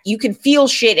 but you can feel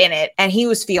shit in it, and he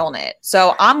was feeling it.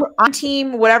 So I'm on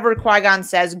team whatever Qui-Gon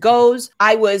says goes.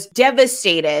 I was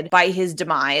devastated by his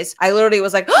demise. I literally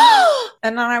was like,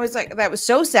 and then I was like, that was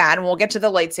so sad. And we'll get to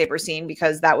the lightsaber scene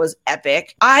because that was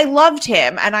epic. I loved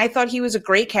him, and I thought he was a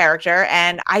great character,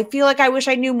 and I feel like I wish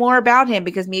I knew more about him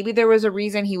because maybe there was a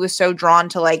reason he was so drawn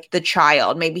to like the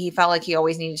child. Maybe he felt like he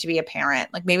always needed to be a parent.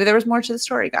 Like maybe there was more to the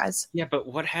story, guys. Yeah, but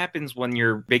what happens when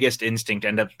your biggest instinct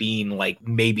end up being like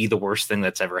maybe the worst thing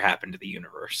that's ever happened to the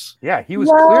universe? Yeah, he was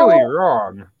clearly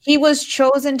wrong. He was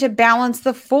chosen to balance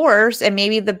the Force, and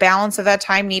maybe the balance of that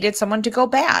time needed someone to go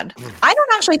bad. I don't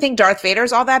actually think Darth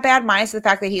Vader's all that bad, minus the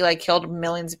fact that he like killed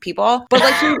millions of people. But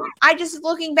like, I just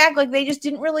looking back, like they just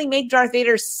didn't really make Darth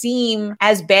Vader seem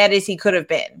as bad as he could have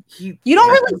been. You don't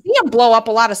really see him blow up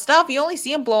a lot of stuff. You only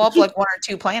see him blow up like one or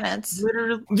two planets.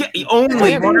 Literally,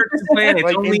 only one or two planets.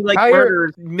 Like, only like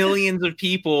murders millions of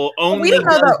people. Only don't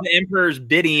know does the Emperor's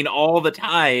bidding all the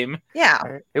time.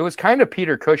 Yeah. It was kind of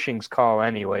Peter Cushing's call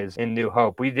anyways in New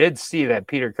Hope. We did see that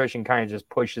Peter Cushing kind of just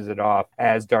pushes it off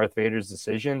as Darth Vader's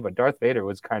decision, but Darth Vader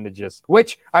was kind of just,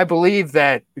 which I believe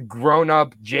that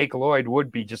grown-up Jake Lloyd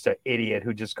would be just an idiot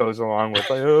who just goes along with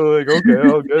like, oh, like okay,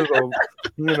 I'll guess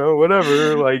I'll,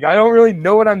 whatever. Like I don't really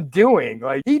know what I'm doing.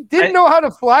 Like he didn't know how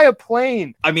to fly a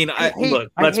plane. I mean,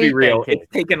 look, let's be real. It's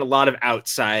taken a lot of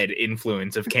outside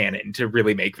influence of canon to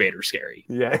really make Vader scary.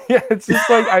 Yeah, it's just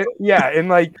like and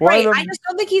like one Right. of them, I just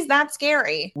don't think he's that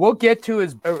scary. we'll get to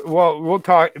his we'll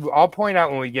talk. I'll point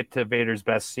out when we get to Vader's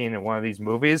best scene in one of these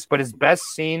movies, but his best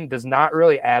scene does not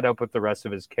really add up with the rest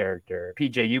of his character.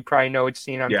 PJ, you probably know which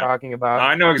scene I'm talking about.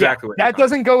 I know exactly what that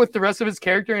doesn't go with the rest of his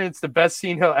character, and it's the best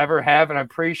scene he'll ever have. And I'm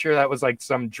pretty sure that was like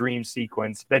some dream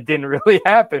sequence that didn't really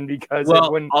happen because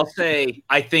I'll say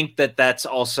I think that's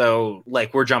also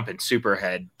like we're jumping super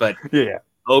ahead, but yeah.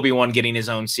 Obi-Wan getting his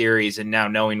own series and now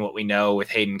knowing what we know with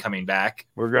Hayden coming back.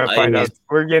 We're going to find out.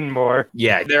 We're getting more.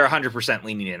 Yeah, they're 100%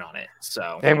 leaning in on it.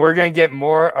 So, and we're going to get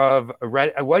more of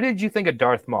what did you think of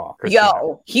Darth Maul, Christina?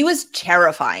 Yo, he was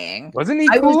terrifying. Wasn't he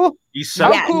cool? He's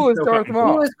so How cool is Darth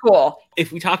Maul? He was cool.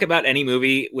 If we talk about any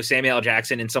movie with Samuel L.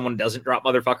 Jackson and someone doesn't drop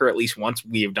motherfucker at least once,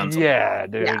 we have done something. Yeah,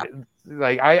 dude. Yeah.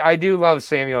 Like I do love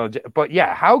Samuel, but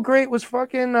yeah, how great was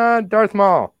fucking Darth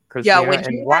Maul? Yeah,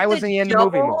 and why wasn't he in the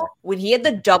movie more? When he had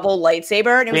the double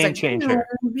lightsaber and it was like Game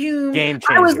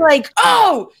changer. I was like,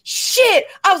 oh shit!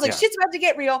 I was like, shit's about to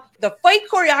get real. The fight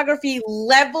choreography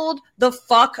leveled the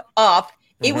fuck up.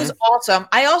 It was awesome.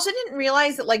 I also didn't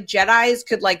realize that like Jedis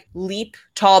could like leap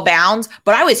tall bounds,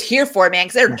 but I was here for it, man,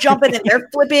 because they're jumping and they're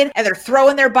flipping and they're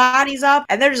throwing their bodies up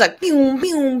and they're just like boom,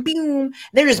 boom, boom.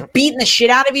 They're just beating the shit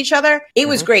out of each other. It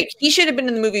was great. He should have been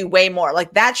in the movie way more.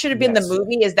 Like that should have been the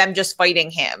movie, is them just fighting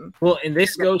him. Well, and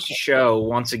this goes to show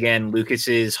once again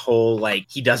Lucas's whole like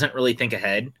he doesn't really think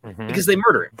ahead because they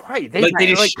murder him. Right. They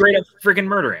just straight up freaking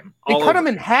murder him. They cut him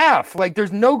in half. Like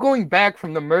there's no going back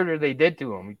from the murder they did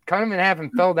to him. Cut him in half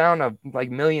and fell down a like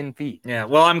million feet. Yeah.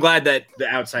 Well, I'm glad that the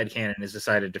outside canon has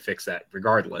decided to fix that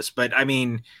regardless. But I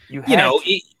mean, you know,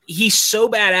 he's so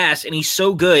badass and he's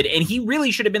so good, and he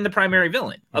really should have been the primary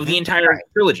villain of the entire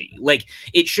trilogy. Like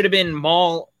it should have been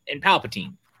Maul and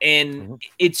Palpatine. And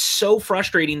it's so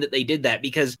frustrating that they did that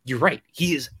because you're right.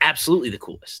 He is absolutely the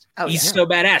coolest. He's so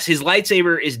badass. His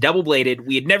lightsaber is double bladed.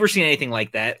 We had never seen anything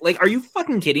like that. Like, are you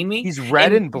fucking kidding me? He's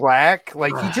red and black.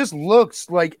 Like he just looks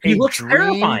like he looks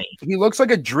terrifying. He looks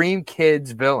like a Dream Kids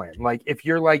villain. Like if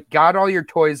you're like got all your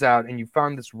toys out and you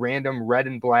found this random red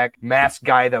and black masked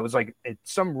guy that was like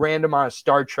some random on a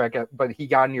Star Trek, but he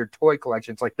got in your toy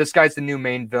collection. It's like this guy's the new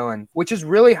main villain, which is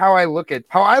really how I look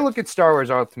at Star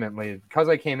Wars ultimately, because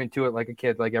I came into it like a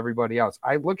kid, like everybody else.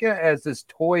 I look at it as this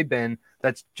toy bin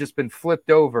that's just been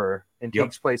flipped over and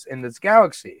takes place in this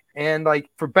galaxy. And like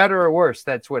for better or worse,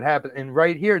 that's what happened. And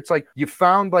right here, it's like you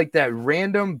found like that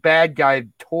random bad guy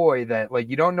toy that like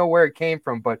you don't know where it came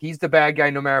from, but he's the bad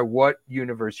guy no matter what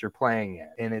universe you're playing in.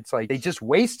 And it's like they just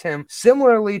waste him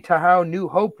similarly to how New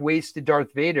Hope wasted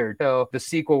Darth Vader till the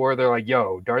sequel where they're like,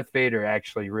 yo, Darth Vader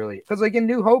actually really, because like in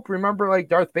New Hope, remember like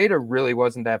Darth Vader really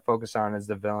wasn't that focused on as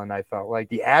the villain. I felt like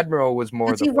the Admiral was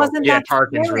more the focus. Yeah,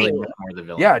 Tarkin's really more the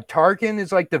villain. Yeah, Tarkin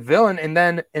is like the villain, and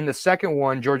then in the second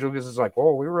one, George Lucas is like,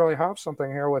 "Oh, we really have something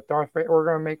here with Darth Vader. We're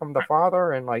gonna make him the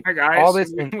father," and like hey guys, all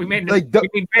this. And we made like we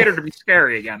made Vader to be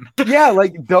scary again. Yeah,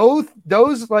 like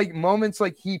those like moments,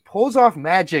 like he pulls off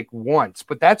magic once,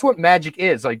 but that's what magic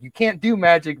is. Like you can't do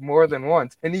magic more than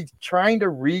once, and he's trying to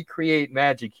recreate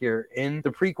magic here in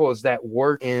the prequels that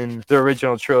work in the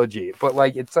original trilogy. But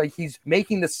like it's like he's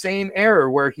making the same error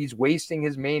where he's wasting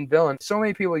his main villain. So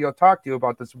many people you'll talk to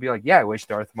about this will be like, "Yeah, I wish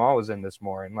Darth Maul was in this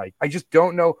more." And like I just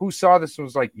don't know who saw this and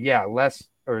was like, yeah, less,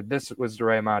 or this was the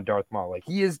right amount of Darth Maul. Like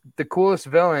he is the coolest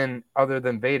villain other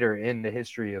than Vader in the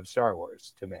history of Star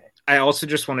Wars to me. I also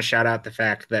just want to shout out the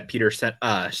fact that Peter sent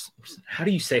how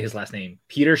do you say his last name?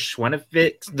 Peter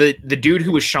Schweinfurt, the dude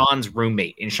who was Sean's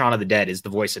roommate in Shaun of the Dead, is the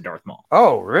voice of Darth Maul.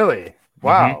 Oh, really?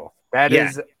 Wow.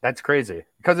 That's crazy.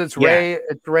 Because it's Ray.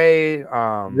 It's Ray.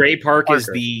 Ray Park Parker. is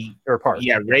the Park.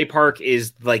 Yeah, Ray Park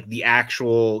is like the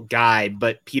actual guy,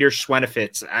 but Peter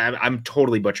Schweinfurt, I'm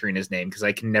totally butchering his name because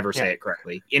I can never say it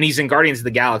correctly. And he's in Guardians of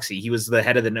the Galaxy. He was the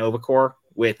head of the Nova Corps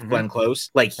with Glenn Close.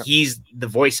 Like he's the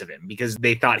voice of him because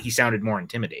they thought he sounded more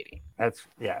intimidating.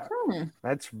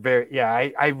 That's very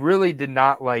I really did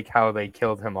not like how they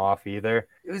killed him off either.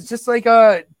 It was just like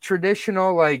a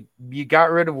traditional, like you got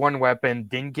rid of one weapon,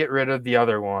 didn't get rid of the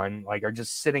other one, like are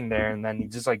just sitting there, and then he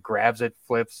just like grabs it,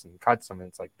 flips, and cuts them, and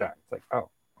it's like done. It's like, oh,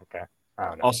 okay. I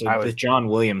don't know. Also, the John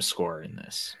Williams score in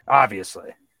this. Obviously.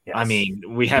 Yes. I mean,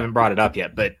 we haven't brought it up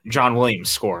yet, but John Williams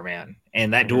score, man.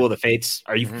 And that Duel of the Fates,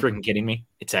 are you freaking kidding me?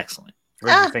 It's excellent.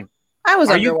 What do you think? I was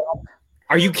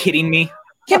Are you kidding me?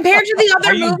 Compared to the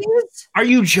other movies? Are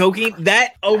you joking?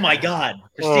 Oh my God.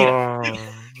 Christina.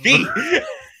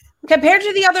 Compared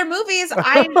to the other movies,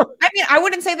 I mean, I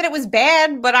wouldn't say that it was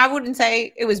bad, but I wouldn't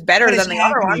say it was better than the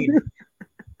other one.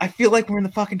 I feel like we're in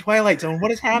the fucking Twilight Zone. What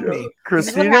is happening?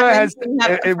 Christina has.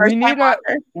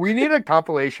 We need a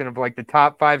compilation of like the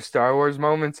top 5 Star Wars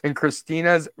moments and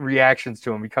Christina's reactions to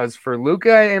them, because for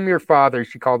Luca, I Am Your Father,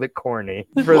 she called it corny.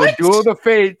 For the Duel of the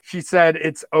Fate, she said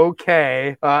it's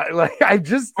okay. Like I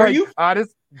just are you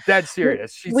honest? Dead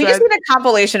serious. We just need a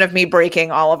compilation of me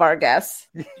breaking all of our guests.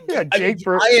 Yeah, Jake.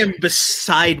 I am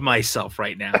beside myself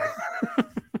right now.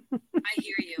 I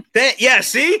hear you.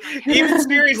 See? Even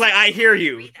Siri's like, I hear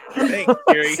you. Thanks,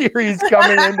 Siri. Siri's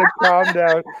coming in to calm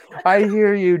down. I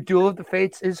hear you. Duel of the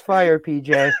Fates is fire,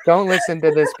 PJ. Don't listen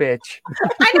to this bitch.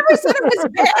 I never said it was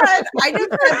bad. I just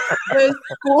said the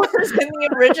scores in the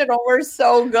original were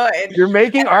so good. You're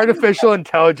making artificial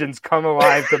intelligence come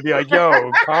alive to be like,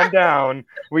 yo, calm down.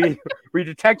 We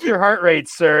detect your heart rate,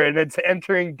 sir, and it's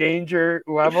entering danger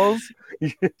levels.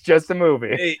 It's just a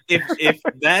movie. If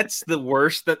that's the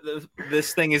worst that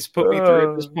this thing has put me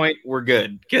through at this point, we're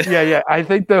good. Yeah. I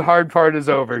think the hard part is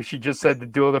over. She just said the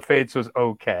Duel of the Fates was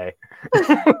okay.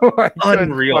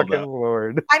 Unreal,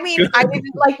 Lord. I mean, I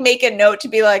didn't like make a note to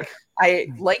be like, I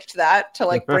liked that to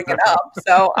like bring it up.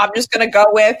 So I'm just gonna go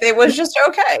with it was just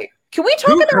okay. Can we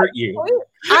talk Who about hurt you?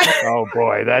 Oh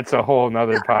boy, that's a whole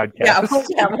nother podcast.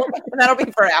 That'll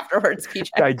be for afterwards, PJ.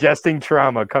 Digesting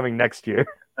trauma coming next year.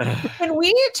 Can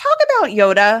we talk about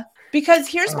Yoda? Because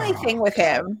here's my thing with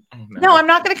him. No, I'm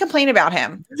not going to complain about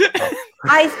him.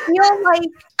 I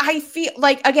feel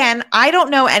like, again, I don't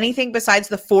know anything besides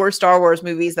the 4 Star Wars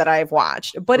movies that I've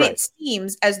watched, but it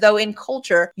seems as though in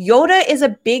culture, Yoda is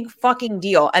a big fucking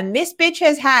deal. And this bitch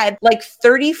has had like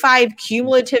 35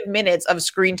 cumulative minutes of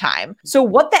screen time. So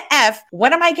what the F?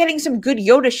 When am I getting some good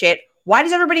Yoda shit? Why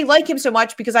does everybody like him so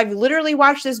much? Because I've literally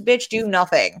watched this bitch do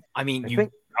nothing. I mean,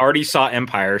 you already saw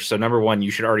Empire, so number one, you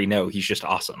should already know he's just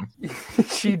awesome.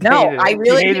 She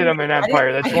hated him in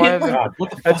Empire.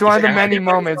 That's one of the many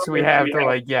moments we have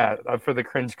to for the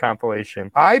cringe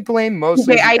compilation. I blame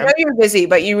mostly. Okay, I know you're busy,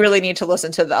 but you really need to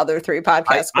listen to the other 3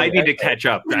 podcasts. I need to catch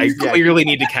up. I clearly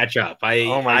need to catch up.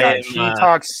 Oh my god,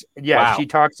 she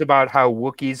talks about how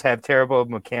Wookiees have terrible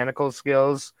mechanical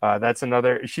skills. That's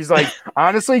another. She's like,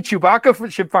 honestly, Chewbacca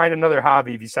should find another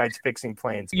hobby besides fixing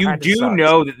planes. You do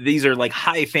know that these are like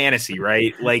high fantasy,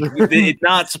 right? Like it's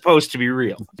not supposed to be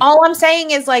real. All I'm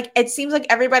saying is like it seems like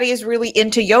everybody is really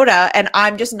into Yoda and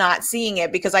I'm just not seeing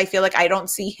it because I feel like I don't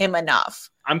see him enough.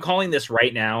 I'm calling this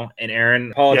right now, and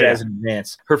Aaron, apologize in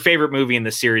advance. Her favorite movie in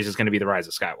this series is going to be The Rise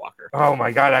of Skywalker. Oh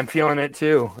my god, I'm feeling it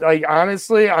too. Like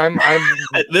honestly, I'm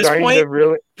at this point to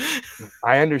really.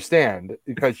 I understand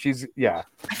because she's I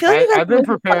feel like I've been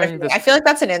preparing this. I feel like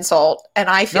that's an insult, and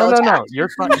I feel no. You're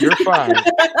fine. You're fine.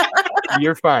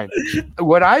 You're fine.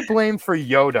 What I blame for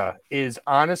Yoda is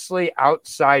honestly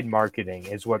outside marketing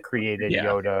is what created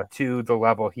Yoda to the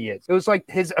level he is. It was like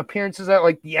his appearances at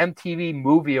like the MTV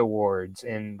Movie Awards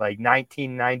in like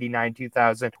 1999,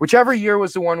 2000, whichever year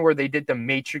was the one where they did the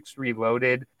Matrix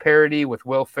Reloaded parody with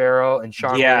Will Ferrell and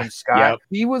Sean William Scott. Yep.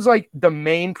 He was like the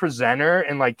main presenter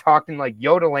and like talking like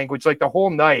Yoda language like the whole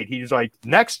night. He's like,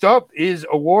 next up is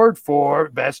award for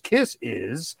best kiss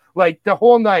is like the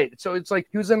whole night. So it's like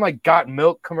he was in like Got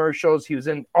Milk commercials. He was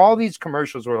in all these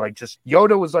commercials where like just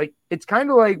Yoda was like, it's kind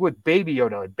of like with Baby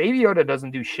Yoda. Like Baby Yoda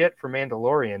doesn't do shit for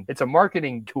Mandalorian. It's a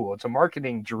marketing tool. It's a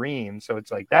marketing dream. So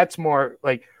it's like, that's more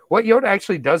like what Yoda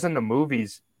actually does in the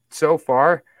movies so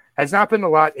far has not been a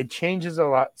lot. It changes a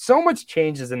lot. So much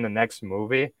changes in the next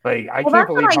movie. Like I can't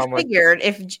believe how much. Figured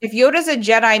if Yoda's a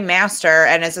Jedi master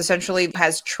and is essentially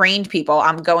has trained people,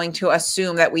 I'm going to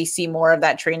assume that we see more of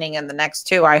that training in the next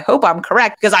 2. I hope I'm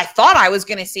correct because I thought I was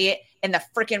going to see it in the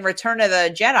freaking Return of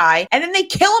the Jedi, and then they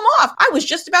kill him off. I was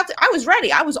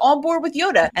ready. I was on board with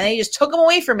Yoda, and they just took him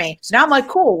away from me. So now I'm like,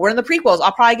 cool, we're in the prequels.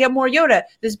 I'll probably get more Yoda.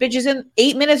 This bitch is in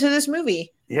 8 minutes of this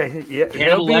movie. Yeah.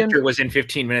 Hannibal Lecter was in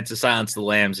 15 Minutes of Silence of the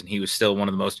Lambs, and he was still one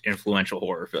of the most influential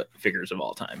horror figures of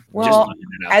all time. Well,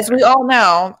 as we all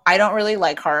know, I don't really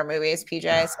like horror movies,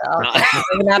 PJ, so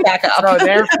I'm not back up. So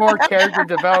therefore, character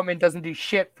development doesn't do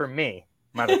shit for me.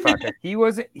 Motherfucker. He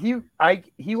wasn't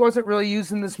really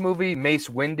used in this movie. Mace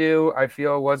Windu, I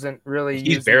feel, wasn't really used.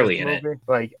 He's barely in it.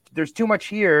 Like, there's too much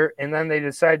here, and then they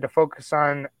decided to focus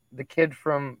on the kid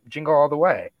from Jingle All the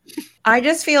Way. I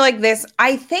just feel like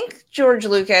I think George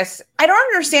Lucas, I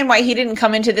don't understand why he didn't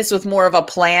come into this with more of a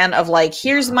plan of like,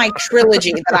 here's my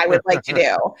trilogy that I would like to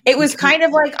do. It was kind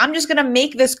of like, I'm just going to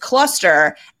make this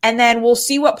cluster and then we'll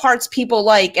see what parts people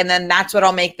like. And then that's what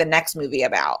I'll make the next movie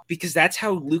about. Because that's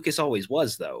how Lucas always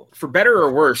was, though. For better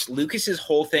or worse, Lucas's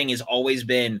whole thing has always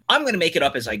been, I'm going to make it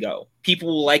up as I go. People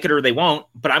will like it or they won't,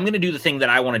 but I'm going to do the thing that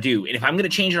I want to do. And if I'm going to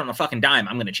change it on a fucking dime,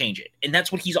 I'm going to change it. And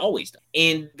that's what he's always done.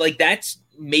 And like, that's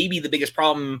maybe the biggest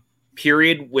problem,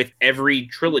 period, with every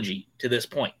trilogy to this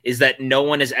point, is that no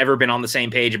one has ever been on the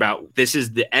same page about this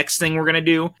is the X thing we're going to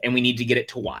do and we need to get it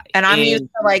to Y. And I'm used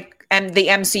to like the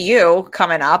MCU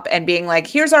coming up and being like,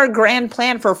 here's our grand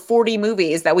plan for 40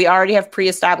 movies that we already have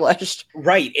pre-established.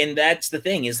 Right. And that's the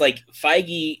thing is like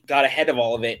Feige got ahead of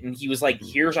all of it and he was like,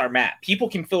 here's our map. People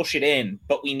can fill shit in,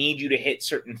 but we need you to hit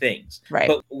certain things. Right.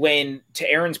 But when, to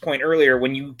Aaron's point earlier,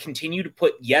 when you continue to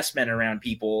put yes men around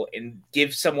people and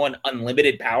give someone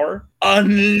unlimited power,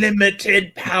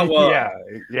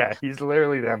 Yeah, he's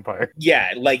literally the Empire.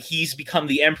 Yeah, like he's become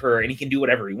the Emperor and he can do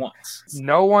whatever he wants.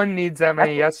 No one needs that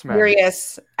many yes men.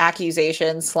 Serious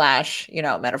accusation /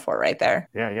 metaphor right there.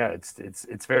 Yeah,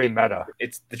 it's very meta.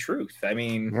 It's the truth. I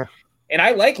mean, and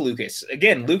I like Lucas.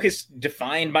 Again, Lucas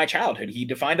defined my childhood. He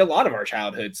defined a lot of our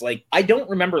childhoods. Like, I don't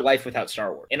remember life without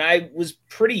Star Wars. And I was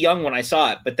pretty young when I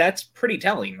saw it, but that's pretty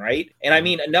telling, right? And I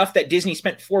mean, enough that Disney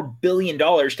spent $4 billion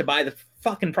to buy the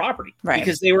fucking property. Right.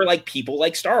 Because they were like, people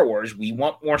like Star Wars. We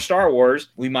want more Star Wars.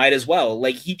 We might as well.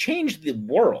 Like, he changed the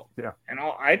world. Yeah. And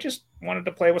I just wanted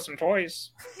to play with some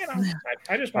toys. You know,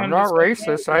 I just wanted I'm not to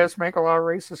racist. I just make a lot of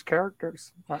racist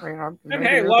characters. I mean, and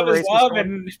hey, love is love,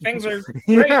 and things are great.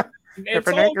 Yeah. It's If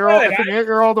an all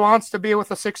 8-year-old good. wants to be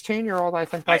with a 16-year-old, I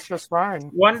think that's just fine.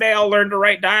 One day I'll learn to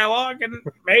write dialogue, and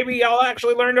maybe I'll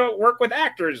actually learn to work with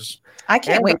actors. I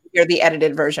can't wait to hear the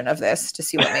edited version of this to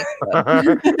see what makes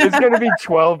it. It's going to be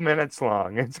 12 minutes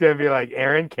long. It's going to be like,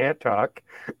 Aaron can't talk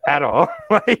at all.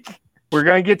 Like, we're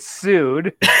going to get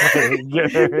sued.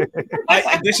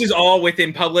 This is all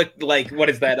within public, like, what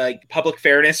is that, like, public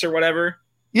fairness or whatever?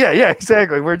 Yeah,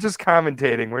 exactly. We're just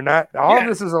commentating. We're not. All of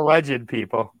this is alleged,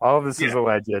 people. All of this is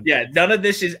alleged. Yeah, none of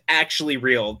this is actually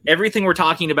real. Everything we're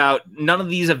talking about, none of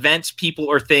these events, people,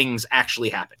 or things actually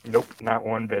happen. Nope, not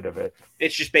one bit of it.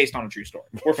 It's just based on a true story.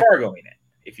 We're Fargoing it,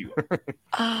 if you will.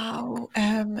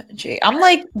 OMG. I'm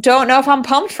like, don't know if I'm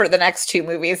pumped for the next two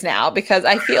movies now, because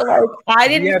I feel like I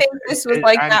didn't think this was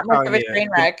like that much of a train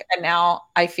wreck, and now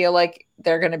I feel like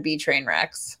they're going to be train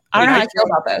wrecks. I don't know how I feel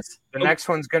about this. The next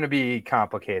one's going to be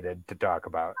complicated to talk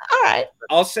about. All right.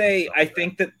 I'll say, I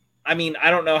think that, I mean, I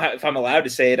don't know if I'm allowed to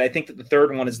say it. I think that the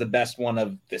third one is the best one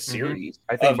of the series.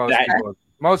 I think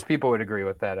most people would agree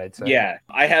with that, I'd say. Yeah,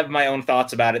 I have my own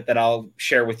thoughts about it that I'll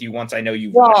share with you once I know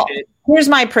you've watched it. Here's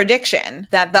my prediction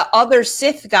that the other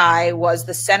Sith guy was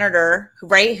the senator,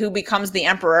 right, who becomes the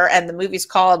emperor, and the movie's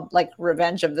called like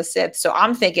Revenge of the Sith. So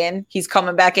I'm thinking he's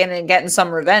coming back in and getting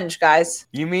some revenge, guys.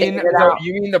 You mean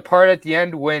the part at the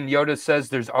end when Yoda says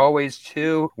there's always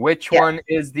two? Which one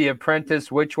is the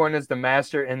apprentice? Which one is the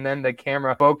master? And then the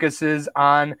camera focuses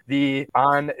on the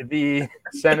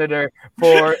senator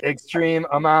for extreme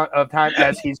amount of time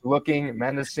as he's looking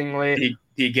menacingly.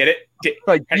 Do you get it? Do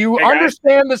you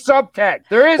understand the subtext?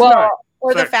 There is none.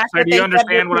 Or the fact that do you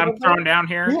understand what I'm throwing down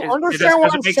here? You understand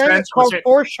what I'm saying? It's called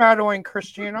foreshadowing,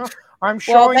 Christina. I'm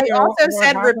showing you. They also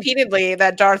said repeatedly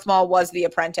that Darth Maul was the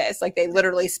apprentice. Like, they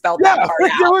literally spelled that part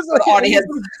out for the audience.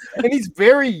 And he's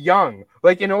very young.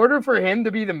 Like, in order for him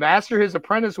to be the master, his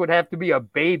apprentice would have to be a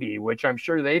baby, which I'm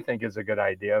sure they think is a good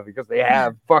idea because they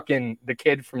have fucking the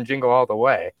kid from Jingle All the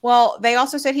Way. Well, they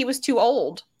also said he was too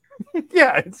old.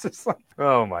 Yeah, it's just like,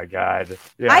 oh my god.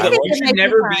 Yeah. I think you should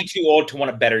never be too old to want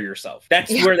to better yourself.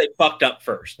 That's where they fucked up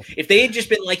first. If they had just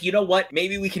been like, you know what,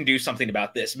 maybe we can do something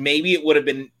about this, maybe it would have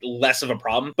been less of a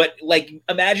problem. But like,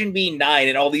 imagine being 9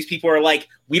 and all these people are like,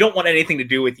 we don't want anything to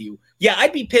do with you. Yeah,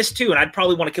 I'd be pissed too, and I'd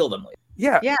probably want to kill them later.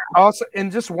 Yeah. Also,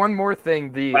 and just one more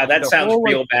thing. That sounds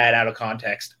real bad out of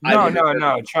context.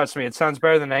 No. Trust me, it sounds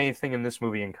better than anything in this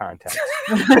movie in context.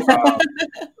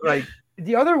 Like,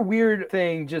 the other weird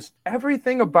thing, just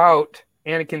everything about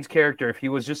Anakin's character, if he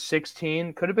was just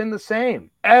 16, could have been the same.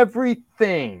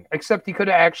 Everything, except he could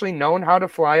have actually known how to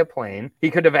fly a plane. He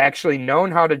could have actually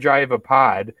known how to drive a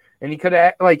pod. And he could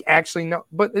have actually know,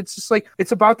 but it's just like,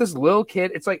 it's about this little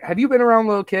kid. It's like, have you been around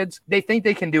little kids? They think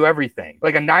they can do everything.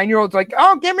 Like a 9-year-old's like,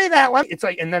 oh, give me that. It's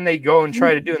like, and then they go and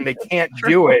try to do it and they can't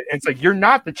do it. And it's like, you're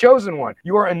not the chosen one.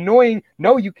 You are annoying.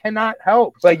 No, you cannot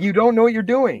help. Like, you don't know what you're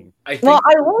doing. I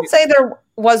will say there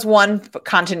was one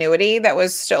continuity that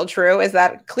was still true, is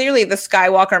that clearly the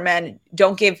Skywalker men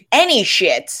don't give any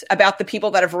shit about the people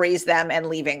that have raised them and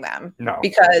leaving them. No.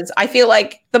 Because I feel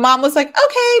like the mom was like,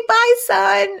 okay, bye,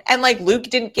 son. And like Luke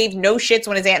gave no shits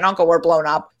when his aunt and uncle were blown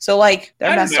up. So like,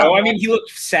 they're messed up. I mean, he looked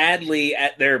sadly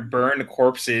at their burned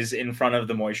corpses in front of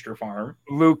the moisture farm.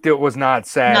 Luke, it was not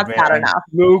sad, not man. Sad enough.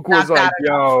 Luke was like,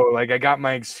 yo, like, I got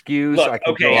my excuse. Look, I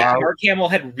can go out. Mark Hamill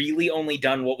had really only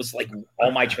done what was like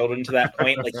all my children to that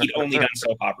point. Like, he'd only done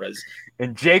soap operas.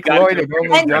 And Jake Lloyd had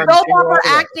only and done soap opera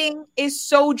acting is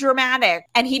so dramatic,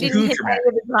 and he didn't hit any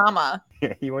of the drama.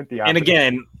 Yeah, he went the opposite. And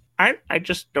again, I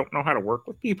just don't know how to work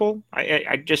with people.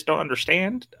 I just don't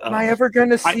understand. Am I ever going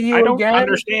to see you again? I don't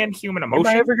understand human emotion.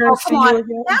 Am I ever going to see you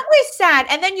again? That was sad.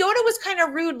 And then Yoda was kind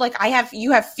of rude. Like,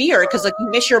 you have fear because like you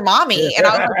miss your mommy. And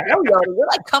I was like, no, Yoda, you're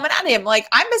like coming at him. Like,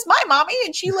 I miss my mommy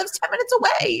and she lives 10 minutes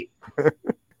away.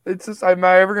 It's just, am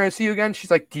I ever going to see you again? She's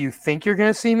like, do you think you're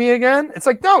going to see me again? It's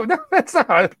like, no, that's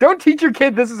not. Don't teach your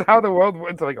kid this is how the world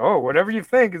works. Like, oh, whatever you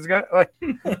think is got like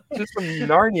just some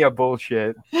Narnia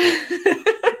bullshit.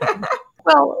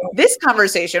 Well, this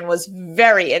conversation was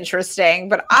very interesting,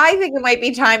 but I think it might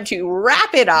be time to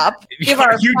wrap it up.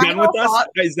 Are you done with us?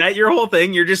 Is that your whole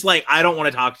thing? You're just like, I don't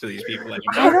want to talk to these people anymore.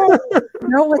 I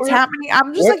don't know what's happening.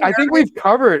 I'm just like, I think we've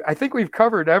covered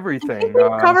everything.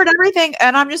 We've covered everything,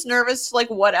 and I'm just nervous. Like,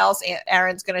 what else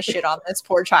Aaron's gonna shit on this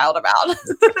poor child about?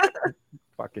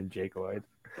 Fucking Jake Lloyd.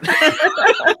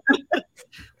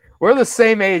 We're the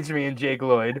same age, me and Jake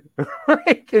Lloyd.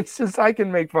 Like, it's just I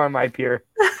can make fun of my peer.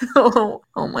 Oh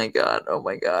my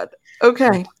god.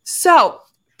 Okay. So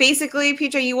basically,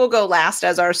 PJ, you will go last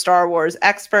as our Star Wars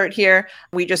expert here.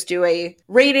 We just do a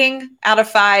rating out of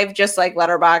 5, just like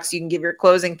Letterboxd. You can give your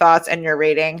closing thoughts and your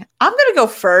rating. I'm going to go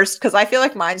first because I feel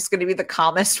like mine's going to be the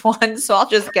calmest one. So I'll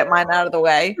just get mine out of the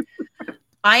way.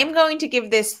 I'm going to give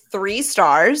this 3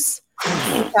 stars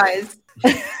because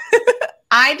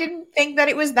I didn't think that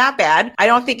it was that bad. I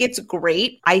don't think it's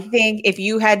great. I think if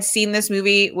you had seen this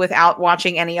movie without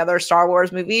watching any other Star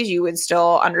Wars movies, you would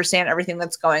still understand everything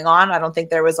that's going on. I don't think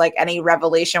there was like any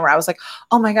revelation where I was like,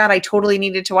 oh my God, I totally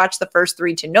needed to watch the first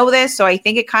 3 to know this. So I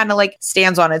think it kind of like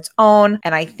stands on its own.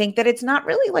 And I think that it's not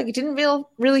really like, it didn't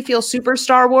really feel super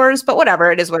Star Wars, but whatever,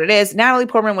 it is what it is. Natalie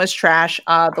Portman was trash.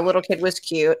 The little kid was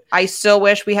cute. I still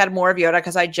wish we had more of Yoda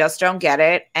because I just don't get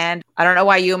it. And I don't know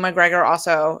why Ewan McGregor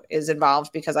also is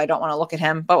involved because I don't want to look at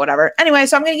him, but whatever. Anyway,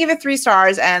 so I'm going to give it 3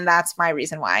 stars, and that's my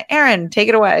reason why. Aaron, take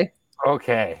it away.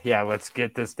 Okay, yeah, let's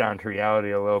get this down to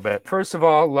reality a little bit. First of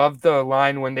all, love the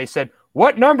line when they said,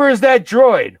 "What number is that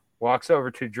droid?" Walks over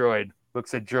to droid,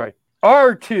 looks at droid.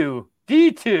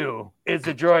 R2-D2 is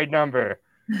the droid number.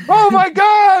 Oh my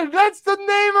God, that's the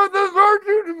name of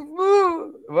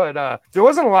the R2. But there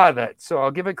wasn't a lot of that, so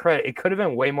I'll give it credit. It could have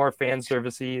been way more fan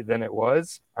servicey than it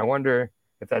was. I wonder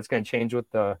if that's going to change with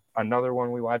another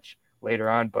one we watch later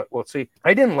on, but we'll see.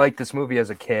 I didn't like this movie as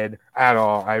a kid at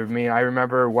all. I mean, I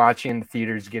remember watching the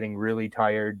theaters getting really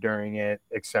tired during it,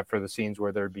 except for the scenes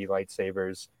where there'd be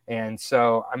lightsabers. And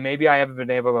so maybe I haven't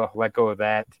been able to let go of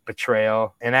that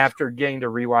betrayal. And after getting to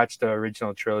rewatch the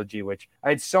original trilogy, which I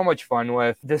had so much fun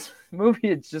with, this movie,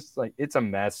 it's just like, it's a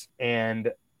mess.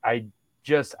 And I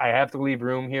have to leave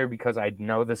room here because I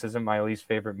know this isn't my least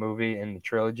favorite movie in the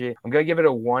trilogy. I'm going to give it a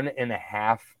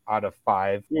 1.5 out of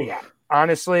 5. Yeah.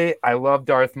 Honestly, I love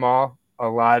Darth Maul a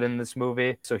lot in this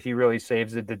movie, so he really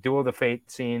saves it. The Duel of the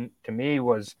Fate scene, to me,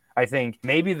 was, I think,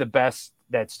 maybe the best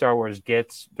that Star Wars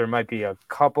gets. There might be a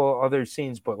couple other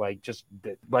scenes, but like just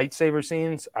the lightsaber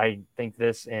scenes, I think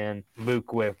this and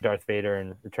Luke with Darth Vader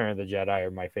and Return of the Jedi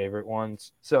are my favorite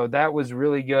ones. So that was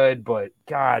really good, but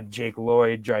God, Jake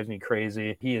Lloyd drives me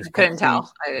crazy. He is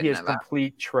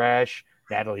complete trash.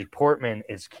 Natalie Portman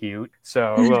is cute.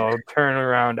 So a little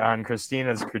turnaround on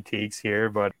Christina's critiques here,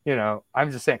 but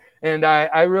I'm just saying. And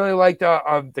I really liked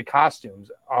the costumes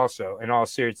also, in all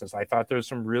seriousness. I thought there was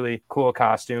some really cool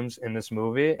costumes in this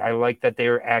movie. I like that they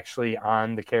were actually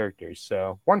on the characters.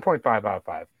 So 1.5 out of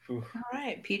 5. All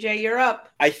right, PJ, you're up.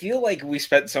 I feel like we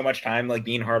spent so much time like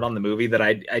being hard on the movie that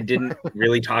I didn't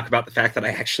really talk about the fact that I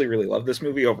actually really love this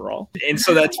movie overall. And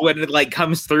so that's what it like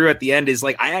comes through at the end is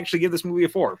like, I actually give this movie a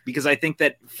 4 because I think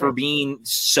that for being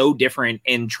so different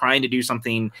and trying to do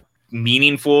something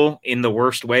meaningful in the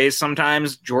worst ways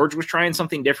sometimes, George was trying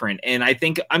something different. And I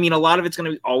think, a lot of it's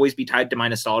going to always be tied to my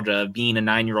nostalgia of being a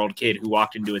 9-year-old kid who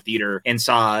walked into a theater and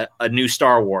saw a new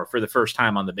Star Wars for the first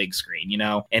time on the big screen,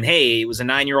 and hey, it was a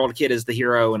 9-year-old kid as the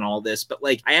hero and all this, but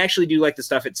like, I actually do like the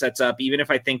stuff it sets up, even if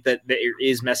I think that there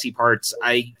is messy parts.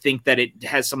 I think that it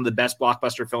has some of the best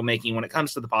blockbuster filmmaking when it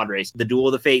comes to the pod race. The Duel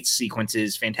of the Fates sequence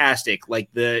is fantastic. Like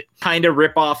the kind of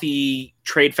rip-offy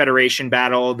Trade Federation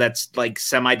battle that's like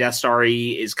semi-Death Star-y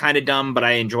is kind of dumb, but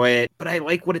I enjoy it. But I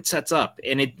like what it sets up,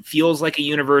 and it feels like a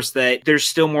universe that there's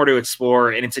still more to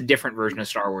explore, and it's a different version of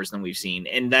Star Wars than we've seen.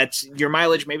 And that's, your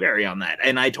mileage may vary on that,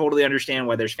 and I totally understand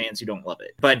why there's fans who don't love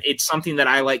it. But it's something that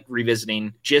I like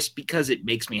revisiting just because it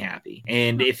makes me happy.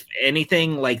 And if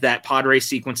anything, like that pod race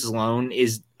sequences alone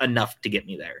is enough to get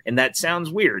me there. And that sounds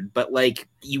weird, but like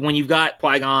when you've got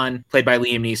Qui-Gon played by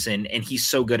Liam Neeson and he's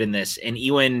so good in this, and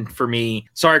Ewan, for me,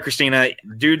 sorry Christina,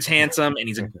 dude's handsome and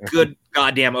he's a good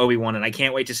goddamn Obi-Wan, and I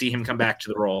can't wait to see him come back to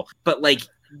the role. But like,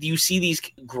 you see these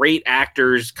great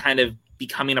actors kind of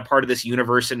becoming a part of this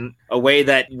universe in a way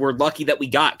that we're lucky that we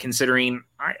got, considering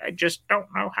I just don't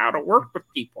know how to work with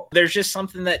people. There's just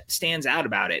something that stands out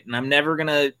about it, and I'm never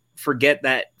gonna forget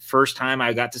that first time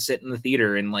I got to sit in the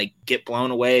theater and like get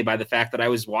blown away by the fact that I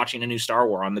was watching a new Star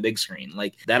Wars on the big screen.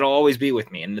 Like, that'll always be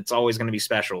with me, and it's always going to be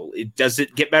special. Does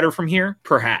it get better from here?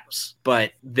 Perhaps,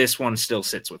 but this one still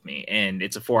sits with me, and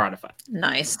it's a 4 out of 5.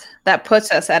 Nice. That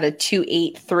puts us at a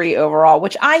 2.83 overall,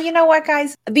 which you know what,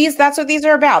 guys, that's what these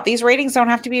are about. These ratings don't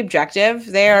have to be objective.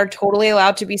 They are totally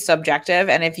allowed to be subjective.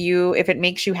 And if it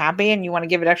makes you happy and you want to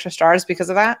give it extra stars because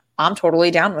of that, I'm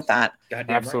totally down with that.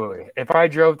 Goddamn absolutely. Right. If I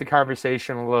drove the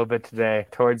conversation a little bit today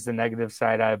towards the negative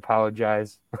side, I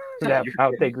apologize.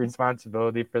 I'll take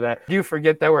responsibility for that. You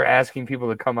forget that we're asking people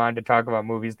to come on to talk about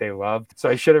movies they loved. So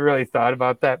I should have really thought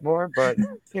about that more, but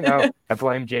I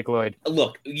blame Jake Lloyd.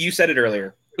 Look, you said it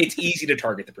earlier. it's easy to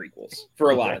target the prequels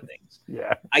for a lot of things.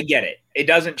 Yeah, I get it. It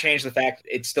doesn't change the fact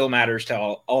it still matters to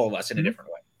all of us in a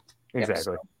different way. exactly.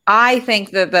 So I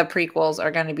think that the prequels are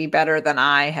going to be better than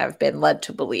I have been led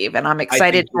to believe, and I'm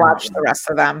excited to watch the rest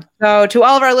of them. So to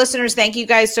all of our listeners, thank you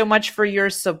guys so much for your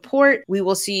support. We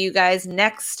will see you guys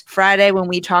next Friday when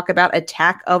we talk about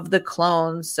Attack of the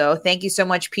Clones. So thank you so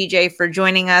much, PJ, for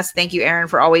joining us. Thank you, Aaron,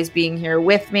 for always being here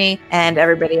with me, and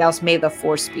everybody else. May the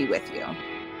Force be with you.